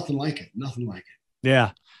 There's nothing like it. Nothing like it.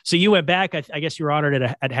 Yeah. So you went back. I guess you were honored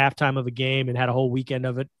at halftime of a game and had a whole weekend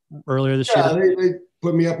of it earlier this year. They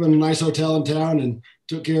put me up in a nice hotel in town and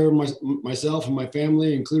took care of myself and my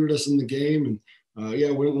family, included us in the game. And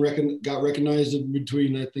we got recognized in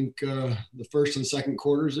between, I think, the first and second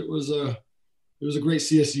quarters. It was a great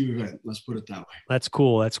CSU event. Let's put it that way. That's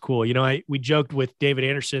cool. That's cool. We joked with David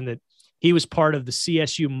Anderson that he was part of the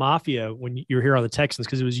CSU Mafia when you were here on the Texans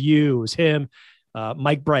because it was you, it was him,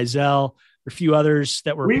 Mike Brizell, a few others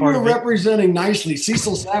that were representing nicely.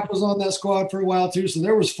 Cecil Sapp was on that squad for a while too. So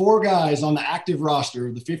there was 4 guys on the active roster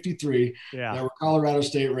of the 53 that were Colorado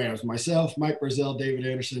State Rams. Myself, Mike Brizell, David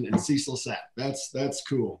Anderson, and Cecil Sapp. That's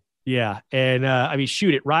cool. Yeah. And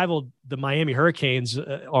it rivaled the Miami Hurricanes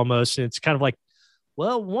almost. And it's kind of like,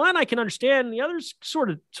 well, one I can understand, the other's sort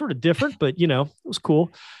of different, but it was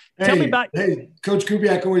cool. Tell me about. Hey, Coach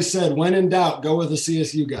Kubiak always said, when in doubt, go with a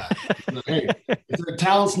CSU guy. Hey, if their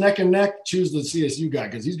talent's neck and neck, choose the CSU guy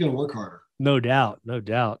because he's going to work harder. No doubt.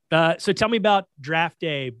 So tell me about draft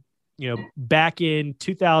day, back in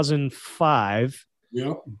 2005.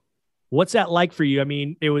 Yep. What's that like for you? I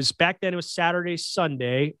mean, back then it was Saturday,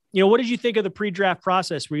 Sunday. What did you think of the pre-draft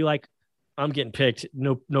process? Were you like, I'm getting picked,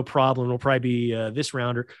 no problem, it'll probably be this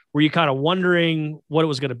round? Or were you kind of wondering what it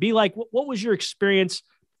was going to be like? What was your experience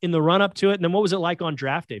in the run up to it? And then what was it like on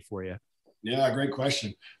draft day for you? Yeah, great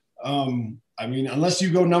question. I mean, unless you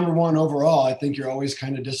go number 1 overall, I think you're always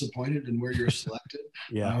kind of disappointed in where you're selected.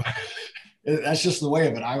 Yeah. That's just the way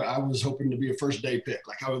of it. I was hoping to be a first day pick.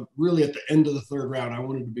 Like I was really at the end of the 3rd round. I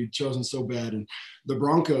wanted to be chosen so bad. And the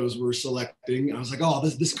Broncos were selecting. I was like, oh,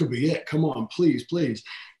 this could be it. Come on, please.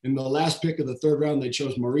 In the last pick of the 3rd round, they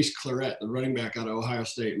chose Maurice Clarett, the running back out of Ohio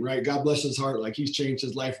State. And right, God bless his heart. Like he's changed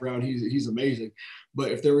his life around. He's amazing.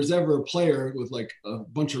 But if there was ever a player with like a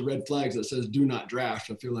bunch of red flags that says do not draft,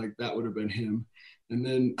 I feel like that would have been him. And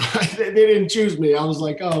then they didn't choose me. I was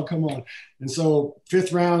like, oh, come on. And so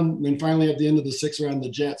 5th round, then finally at the end of the 6th round, the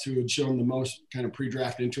Jets, who had shown the most kind of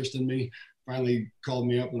pre-draft interest in me, finally called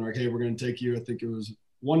me up and were like, hey, we're going to take you. I think it was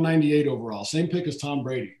 198 overall. Same pick as Tom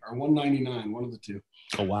Brady, or 199, one of the two.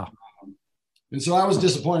 Oh, wow. And so I was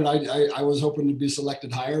disappointed. I was hoping to be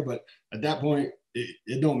selected higher, but at that point,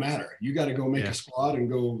 it don't matter. You got to go make a squad and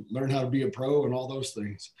go learn how to be a pro and all those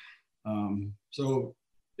things. So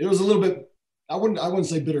it was a little bit, I wouldn't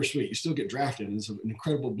say bittersweet. You still get drafted. It's an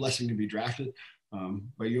incredible blessing to be drafted.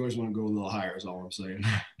 But you always want to go a little higher is all I'm saying.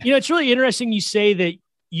 It's really interesting you say that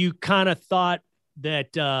you kind of thought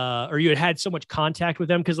that, or you had so much contact with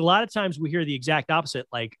them? Because a lot of times we hear the exact opposite.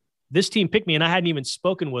 Like, this team picked me and I hadn't even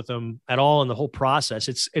spoken with them at all in the whole process.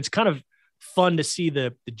 It's kind of fun to see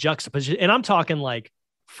the juxtaposition. And I'm talking like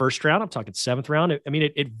first round, I'm talking seventh round. I mean,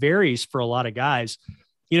 it varies for a lot of guys.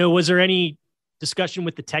 You know, was there any discussion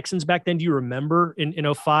with the Texans back then? Do you remember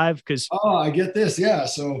in 05? Because I get this. Yeah.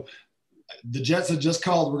 So the Jets had just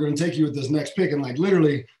called, we're going to take you with this next pick. And like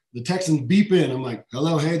literally the Texans beep in. I'm like,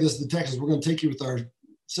 hello, hey, this is the Texans. We're going to take you with our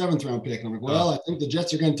 7th round pick. And I'm like, well, I think the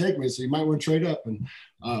Jets are going to take me, so you might want to trade up. And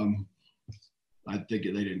I think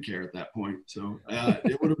they didn't care at that point. So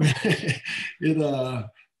it would have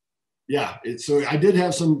been, so I did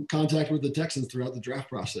have some contact with the Texans throughout the draft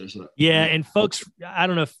process. Yeah. And folks, I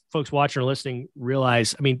don't know if folks watching or listening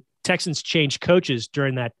realize, I mean, Texans changed coaches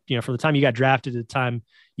during that, you know, from the time you got drafted to the time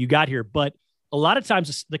you got here. But a lot of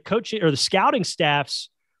times the coaching or the scouting staffs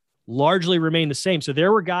largely remain the same. So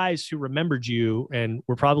there were guys who remembered you and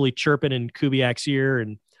were probably chirping in Kubiak's ear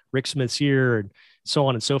and Rick Smith's ear and so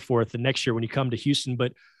on and so forth the next year when you come to Houston.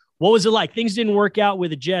 But what was it like? Things didn't work out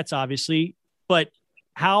with the Jets, obviously, but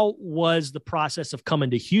how was the process of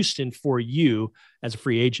coming to Houston for you as a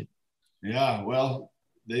free agent? Yeah, well,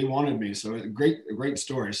 they wanted me. So a great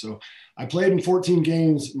story. So I played in 14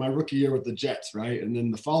 games my rookie year with the Jets, right? And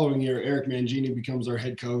then the following year, Eric Mangini becomes our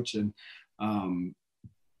head coach. And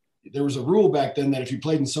there was a rule back then that if you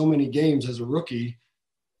played in so many games as a rookie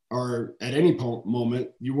or at any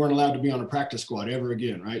moment, you weren't allowed to be on a practice squad ever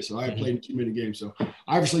again, right? So I played in too many games. So I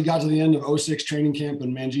obviously got to the end of 06 training camp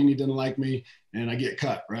and Mangini didn't like me and I get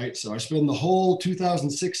cut, right? So I spend the whole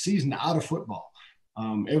 2006 season out of football.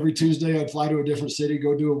 Every Tuesday I'd fly to a different city,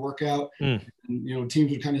 go do a workout. And, you know,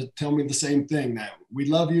 teams would kind of tell me the same thing, that we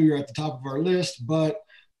love you, you're at the top of our list, but,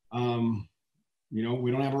 you know,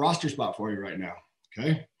 we don't have a roster spot for you right now.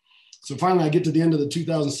 Okay. So finally I get to the end of the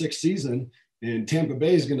 2006 season and Tampa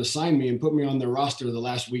Bay is going to sign me and put me on their roster the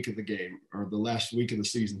last week of the game or the last week of the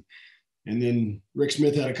season. And then Rick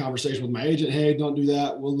Smith had a conversation with my agent. Hey, don't do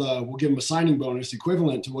that. We'll give him a signing bonus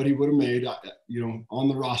equivalent to what he would have made, you know, on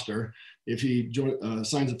the roster if he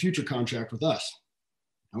signs a future contract with us.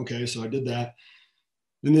 Okay, so I did that.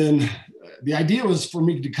 And then the idea was for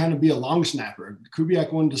me to kind of be a long snapper.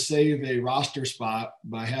 Kubiak wanted to save a roster spot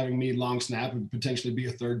by having me long snap and potentially be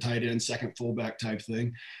a third tight end, second fullback type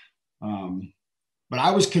thing. But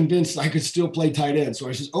I was convinced I could still play tight end. So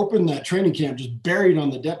I just opened that training camp, just buried on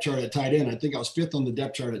the depth chart at tight end. I think I was 5th on the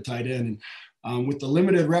depth chart at tight end. And with the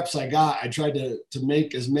limited reps I got, I tried to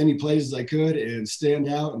make as many plays as I could and stand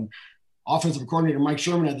out. And offensive coordinator Mike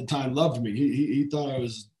Sherman at the time loved me. He thought I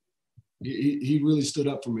was – he really stood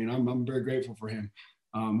up for me, and I'm very grateful for him.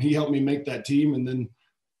 He helped me make that team and then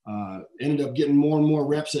ended up getting more and more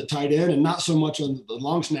reps at tight end and not so much on the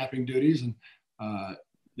long snapping duties. And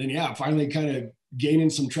then, finally kind of gaining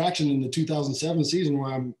some traction in the 2007 season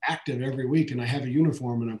where I'm active every week and I have a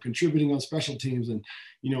uniform and I'm contributing on special teams and,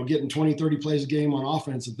 you know, getting 20, 30 plays a game on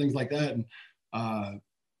offense and things like that. And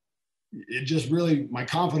it just really, my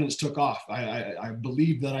confidence took off. I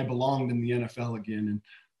believed that I belonged in the NFL again.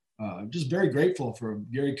 And just very grateful for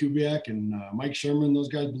Gary Kubiak and Mike Sherman, those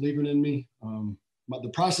guys believing in me. But the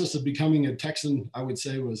process of becoming a Texan, I would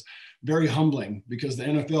say, was very humbling because the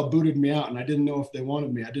NFL booted me out and I didn't know if they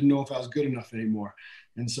wanted me. I didn't know if I was good enough anymore.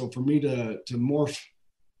 And so for me to morph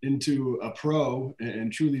into a pro and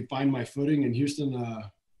truly find my footing in Houston,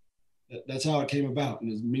 that's how it came about.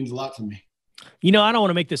 And it means a lot to me. You know, I don't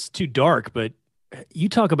want to make this too dark, but you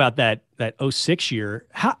talk about that 06 year.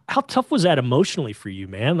 How tough was that emotionally for you,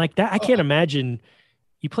 man? Like that, I can't imagine.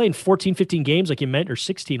 You played in 14, 15 games like you meant, or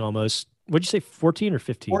 16 almost. What'd you say, 14 or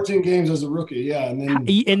 15? 14 games as a rookie, yeah. And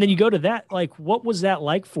then you go to that. Like, what was that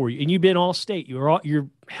like for you? And you've been all state. You're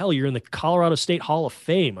in the Colorado State Hall of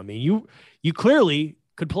Fame. I mean, you clearly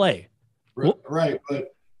could play. Right,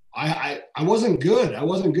 but I wasn't good. I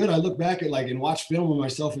look back at and watch film of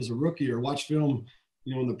myself as a rookie or watch film,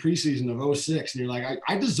 you know, in the preseason of 06, and you're like,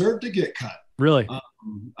 I deserve to get cut. Really?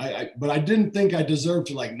 But I didn't think I deserved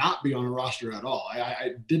to not be on a roster at all.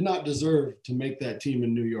 I did not deserve to make that team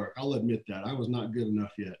in New York. I'll admit that I was not good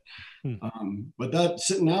enough yet. But that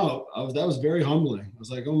sitting out, that was very humbling. I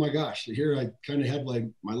was like, oh my gosh, here I kind of had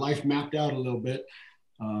my life mapped out a little bit.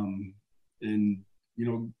 And you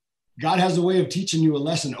know, God has a way of teaching you a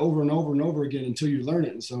lesson over and over and over again until you learn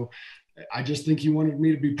it. And so I just think he wanted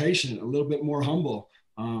me to be patient, a little bit more humble,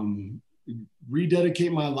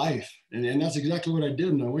 rededicate my life. And that's exactly what I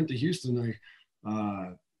did. When I went to Houston,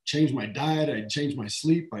 I changed my diet. I changed my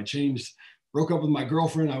sleep. Broke up with my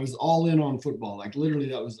girlfriend. I was all in on football.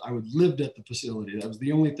 Literally I lived at the facility. That was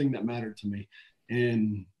the only thing that mattered to me.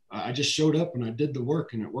 And I just showed up and I did the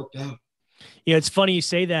work and it worked out. Yeah, it's funny you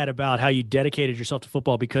say that about how you dedicated yourself to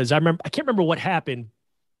football, because I can't remember what happened.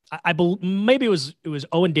 Maybe it was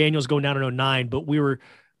Owen Daniels going down in 2009, but we were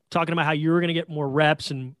talking about how you were going to get more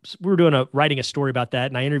reps, and we were writing a story about that,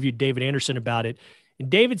 and I interviewed David Anderson about it. And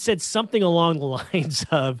David said something along the lines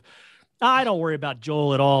of, I don't worry about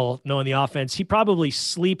Joel at all knowing the offense. He probably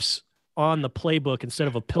sleeps on the playbook instead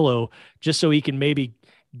of a pillow just so he can maybe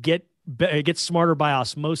get smarter by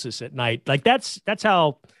osmosis at night. Like that's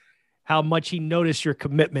how much he noticed your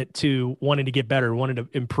commitment to wanting to get better, wanting to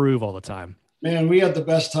improve all the time. Man, we had the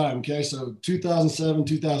best time. Okay. So 2007,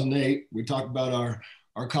 2008, we talked about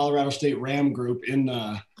our Colorado State Ram group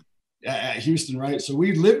at Houston, right? So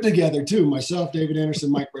we lived together too. Myself, David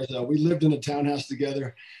Anderson, Mike Brazel. We lived in a townhouse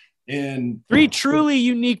together. And 3 truly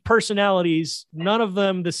unique personalities, none of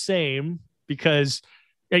them the same, because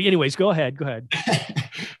anyways, go ahead.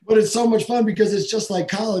 But it's so much fun because it's just like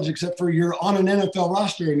college, except for you're on an NFL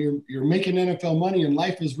roster and you're making NFL money and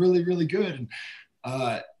life is really, really good. And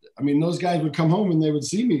I mean, those guys would come home and they would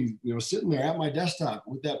see me, sitting there at my desktop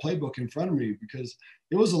with that playbook in front of me, because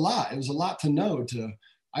it was a lot. It was a lot to know.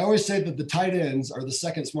 I always say that the tight ends are the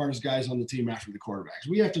second smartest guys on the team after the quarterbacks.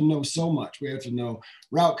 We have to know so much. We have to know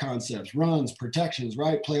route concepts, runs, protections,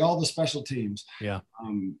 right? Play all the special teams. Yeah.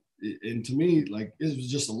 And to me, like, it was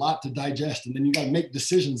just a lot to digest. And then you got to make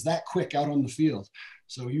decisions that quick out on the field.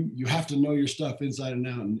 So you have to know your stuff inside and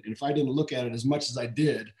out. And if I didn't look at it as much as I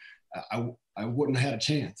did, I wouldn't have had a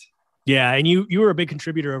chance. Yeah. And you were a big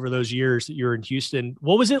contributor over those years that you were in Houston.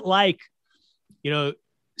 What was it like,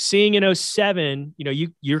 seeing in 2007,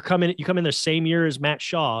 you come in the same year as Matt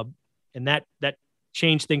Schaub, and that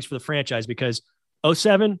changed things for the franchise, because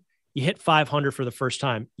 2007, you hit 500 for the first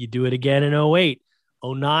time. You do it again in 2008,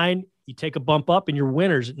 2009, you take a bump up and you're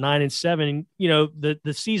winners at 9-7.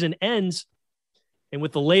 The season ends, and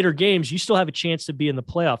with the later games, you still have a chance to be in the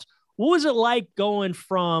playoffs. What was it like going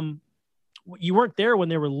from, you weren't there when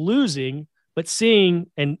they were losing, but seeing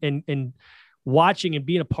and watching and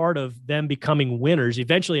being a part of them becoming winners?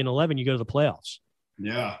 Eventually in 2011, you go to the playoffs.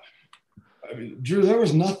 Yeah. I mean, Drew, there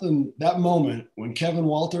was nothing, that moment when Kevin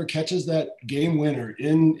Walter catches that game winner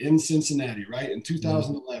in Cincinnati, right, in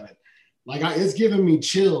 2011. Like, it's giving me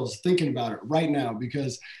chills thinking about it right now,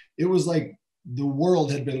 because it was like the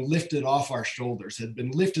world had been lifted off our shoulders, had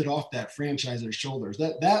been lifted off that franchise's shoulders.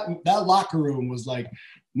 That locker room was like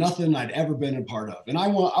nothing I'd ever been a part of. And I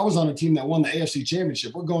was on a team that won the AFC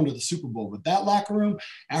Championship. We're going to the Super Bowl. But that locker room,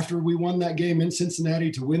 after we won that game in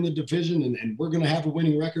Cincinnati to win the division, and we're going to have a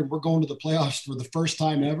winning record, we're going to the playoffs for the first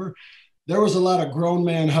time ever, there was a lot of grown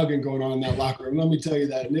man hugging going on in that locker room. Let me tell you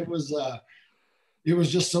that. And it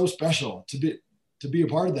was just so special to be a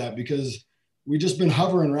part of that, because we just been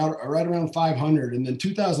hovering right around 500. And then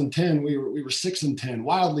 2010, we were 6-10,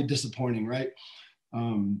 wildly disappointing, right?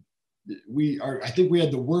 I think we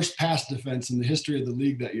had the worst pass defense in the history of the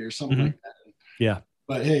league that year, something like that. Yeah.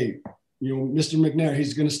 But hey, Mr. McNair,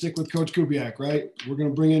 he's going to stick with Coach Kubiak, right? We're going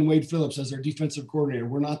to bring in Wade Phillips as our defensive coordinator.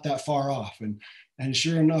 We're not that far off. And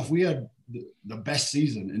sure enough, we had the best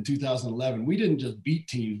season in 2011. We didn't just beat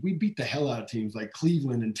teams. We beat the hell out of teams like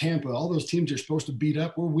Cleveland and Tampa. All those teams you're supposed to beat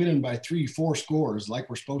up, we're winning by 3-4 scores like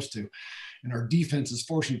we're supposed to. And our defense is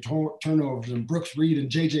forcing turnovers, and Brooks Reed and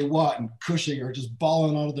J.J. Watt and Cushing are just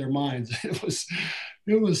balling out of their minds.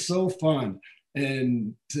 It was so fun.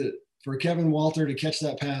 And for Kevin Walter to catch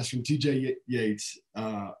that pass from T.J. Yates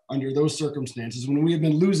under those circumstances, when we had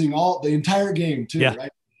been losing the entire game too,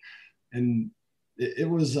 right? And it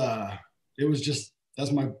was just,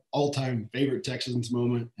 that's my all-time favorite Texans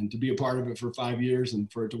moment, and to be a part of it for 5 years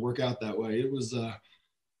and for it to work out that way, it was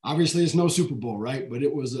obviously it's no Super Bowl, right? But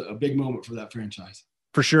it was a big moment for that franchise.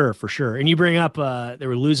 For sure. And you bring up they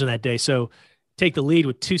were losing that day, so take the lead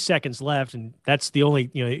with 2 seconds left, and that's the only,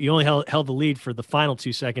 you only held the lead for the final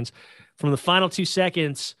 2 seconds. From the final 2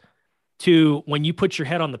 seconds to when you put your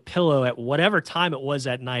head on the pillow at whatever time it was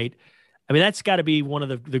that night, I mean, that's got to be one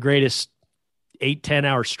of the greatest 8-10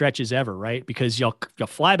 hour stretches ever, right? Because you'll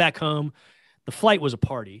fly back home. The flight was a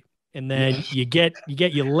party, and then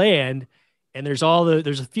you land, and there's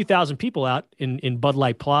a few thousand people out in Bud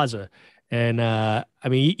Light Plaza, and I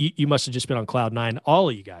mean, you must have just been on cloud nine, all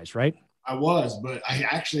of you guys, right? I was, but I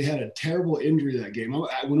actually had a terrible injury that game.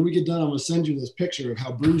 When we get done, I'm gonna send you this picture of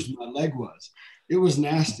how bruised my leg was. It was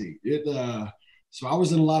nasty. So I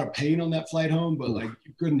was in a lot of pain on that flight home, but like,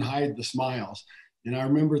 you couldn't hide the smiles. And I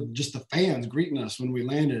remember just the fans greeting us when we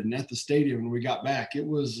landed and at the stadium when we got back. It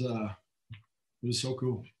was so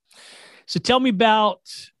cool. So tell me about,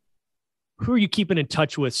 who are you keeping in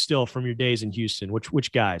touch with still from your days in Houston?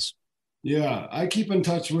 Which guys? Yeah, I keep in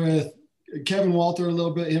touch with Kevin Walter a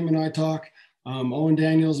little bit. Him and I talk. Owen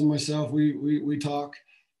Daniels and myself, we talk.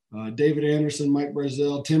 David Anderson, Mike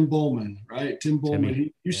Brazel, Tim Bowman, right? Tim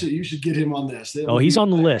Bowman. You should get him on this. He's on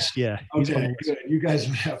the list. Yeah. Okay, good. You guys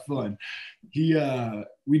would have fun.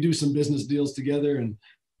 We do some business deals together, and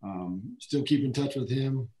still keep in touch with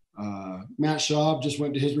him. Matt Schaub just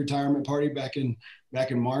went to his retirement party back in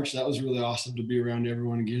March. That was really awesome to be around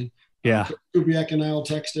everyone again. Yeah. Kubiak and I will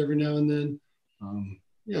text every now and then.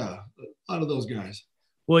 A lot of those guys.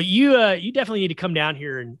 Well, you definitely need to come down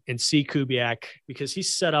here and see Kubiak, because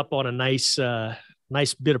he's set up on a nice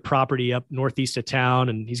bit of property up northeast of town,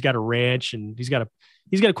 and he's got a ranch, and he's got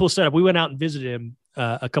a cool setup. We went out and visited him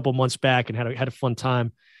a couple months back and had a fun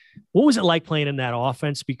time. What was it like playing in that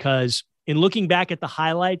offense? Because in looking back at the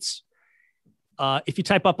highlights, if you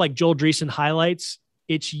type up like Joel Dreesen highlights,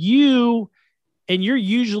 it's you, and you're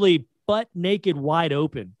usually butt naked, wide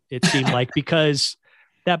open. It seemed like, because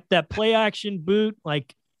that play action boot,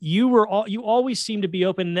 like you always seemed to be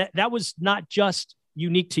open. That was not just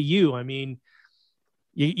unique to you. I mean,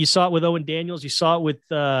 you saw it with Owen Daniels. You saw it with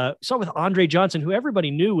Andre Johnson, who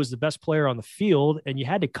everybody knew was the best player on the field, and you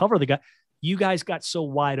had to cover the guy. You guys got so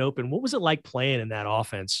wide open. What was it like playing in that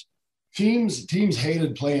offense? Teams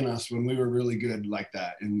hated playing us when we were really good like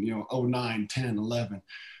that in 09, 10, 11,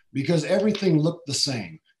 because everything looked the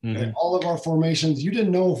same. Mm-hmm. All of our formations, you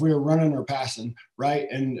didn't know if we were running or passing, right?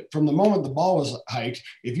 And from the moment the ball was hiked,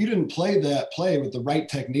 if you didn't play that play with the right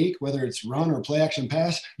technique, whether it's run or play action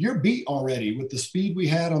pass, you're beat already with the speed we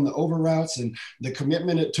had on the over routes and the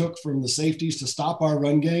commitment it took from the safeties to stop our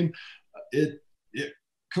run game.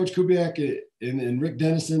 Coach Kubiak and Rick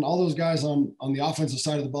Dennison, all those guys on the offensive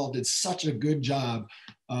side of the ball did such a good job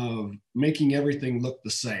of making everything look the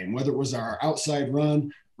same, whether it was our outside run,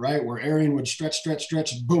 right, where Arian would stretch,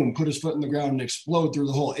 boom, put his foot in the ground and explode through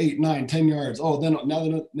the whole 8, 9, 10 yards. Oh, then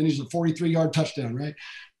he's a 43-yard touchdown, right?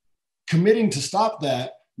 Committing to stop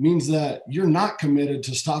that means that you're not committed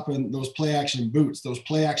to stopping those play action boots, those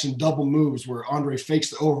play action double moves where Andre fakes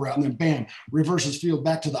the over route and then bam, reverses field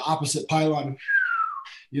back to the opposite pylon.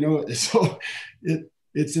 So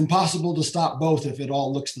it's impossible to stop both if it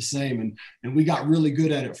all looks the same. And we got really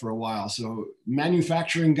good at it for a while. So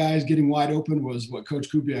manufacturing guys getting wide open was what Coach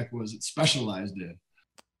Kubiak was specialized in.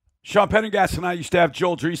 Sean Pendergast and I used to have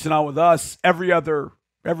Joel Dreesen on with us every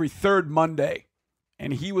third Monday,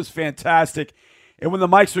 and he was fantastic. And when the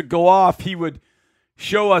mics would go off, he would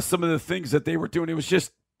show us some of the things that they were doing. It was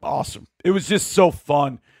just awesome. It was just so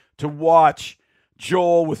fun to watch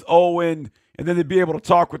Joel with Owen, and then they'd be able to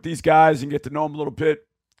talk with these guys and get to know them a little bit.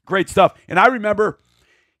 Great stuff. And I remember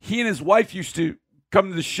he and his wife used to come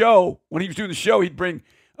to the show. When he was doing the show, he'd bring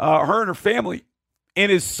her and her family.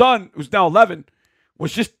 And his son, who's now 11,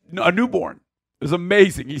 was just a newborn. It was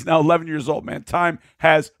amazing. He's now 11 years old, man. Time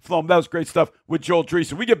has flown. That was great stuff with Joel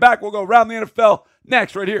Dreesen. When we get back, we'll go around the NFL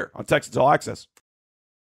next right here on Texans All Access.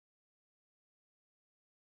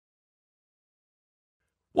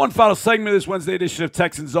 One final segment of this Wednesday edition of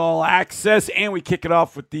Texans All Access, and we kick it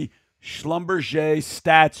off with the Schlumberger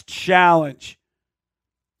Stats Challenge.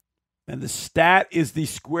 And the stat is the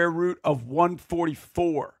square root of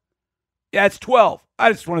 144. Yeah, it's 12.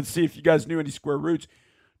 I just wanted to see if you guys knew any square roots.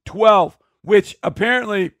 12, which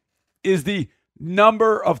apparently is the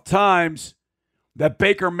number of times that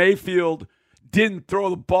Baker Mayfield didn't throw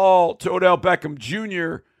the ball to Odell Beckham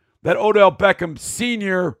Jr., that Odell Beckham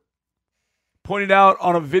Sr. pointed out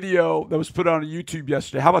on a video that was put on YouTube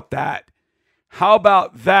yesterday. How about that? How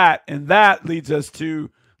about that? And that leads us to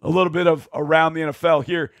a little bit of Around the NFL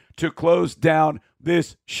here to close down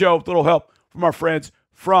this show with a little help from our friends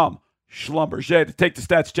from Schlumberger. To take the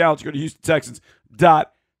stats challenge, go to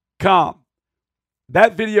HoustonTexans.com.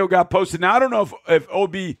 That video got posted. Now, I don't know if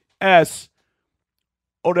OBS,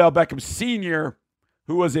 Odell Beckham Sr.,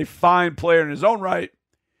 who was a fine player in his own right,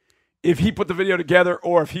 if he put the video together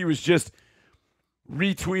or if he was just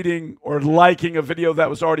retweeting or liking a video that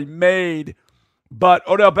was already made. But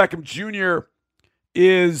Odell Beckham Jr.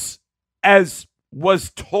 is, as was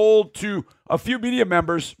told to a few media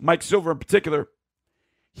members, Mike Silver in particular,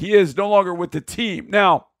 he is no longer with the team.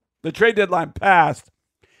 Now, the trade deadline passed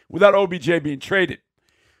without OBJ being traded.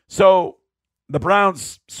 So the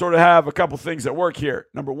Browns sort of have a couple things at work here.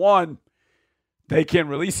 Number one, they can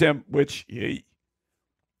release him, which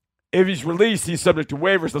if he's released, he's subject to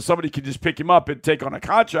waivers, so somebody can just pick him up and take on a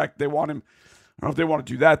contract. They want him. I don't know if they want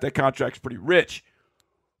to do that. That contract's pretty rich.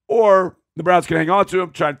 Or the Browns can hang on to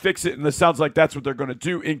him, try and fix it, and this sounds like that's what they're going to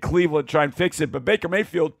do in Cleveland, try and fix it. But Baker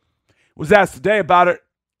Mayfield was asked today about it,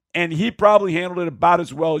 and he probably handled it about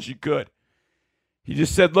as well as you could. He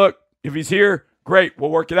just said, look, if he's here, great,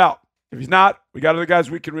 we'll work it out. If he's not, we got other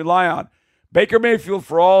guys we can rely on. Baker Mayfield,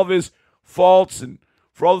 for all of his faults and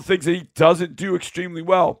for all the things that he doesn't do extremely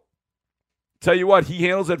well. Tell you what, he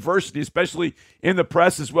handles adversity, especially in the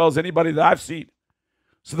press, as well as anybody that I've seen.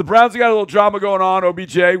 So the Browns got a little drama going on.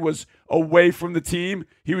 OBJ was away from the team.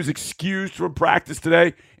 He was excused from practice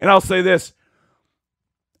today. And I'll say this.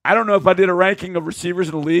 I don't know if I did a ranking of receivers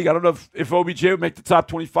in the league. I don't know if OBJ would make the top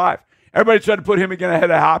 25. Everybody tried to put him again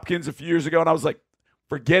ahead of Hopkins a few years ago, and I was like,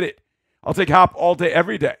 forget it. I'll take Hop all day,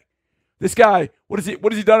 every day. This guy, what has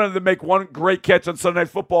he done other than make one great catch on Sunday Night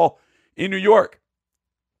Football in New York?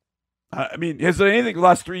 I mean, has there anything the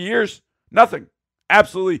last 3 years? Nothing.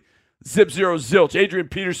 Absolutely zip-zero zilch. Adrian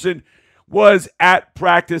Peterson was at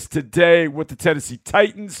practice today with the Tennessee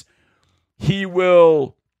Titans. He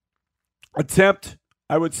will attempt,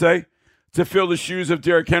 I would say, to fill the shoes of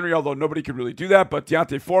Derrick Henry, although nobody can really do that. But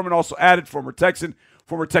D'Onta Foreman also added, former Texan,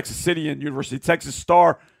 former Texas City and University of Texas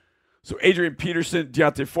star. So Adrian Peterson,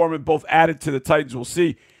 D'Onta Foreman, both added to the Titans. We'll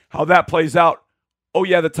see how that plays out. Oh,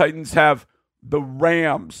 yeah, the Titans have the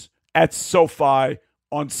Rams at SoFi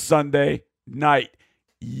on Sunday night.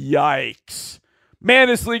 Yikes. Man,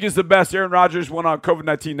 this league is the best. Aaron Rodgers went on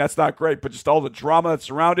COVID-19. That's not great, but just all the drama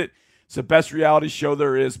that's around it. It's the best reality show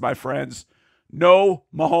there is, my friends. No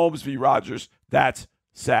Mahomes v. Rodgers. That's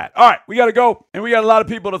sad. All right, we got to go, and we got a lot of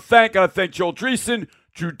people to thank. Got to thank Joel Dreesen,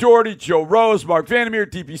 Drew Doherty, Joe Rose, Mark Vandermeer,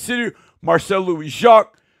 DP Sidhu, Marcel Louis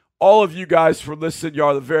Jacques, all of you guys for listening. You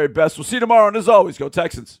are the very best. We'll see you tomorrow, and as always, go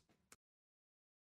Texans.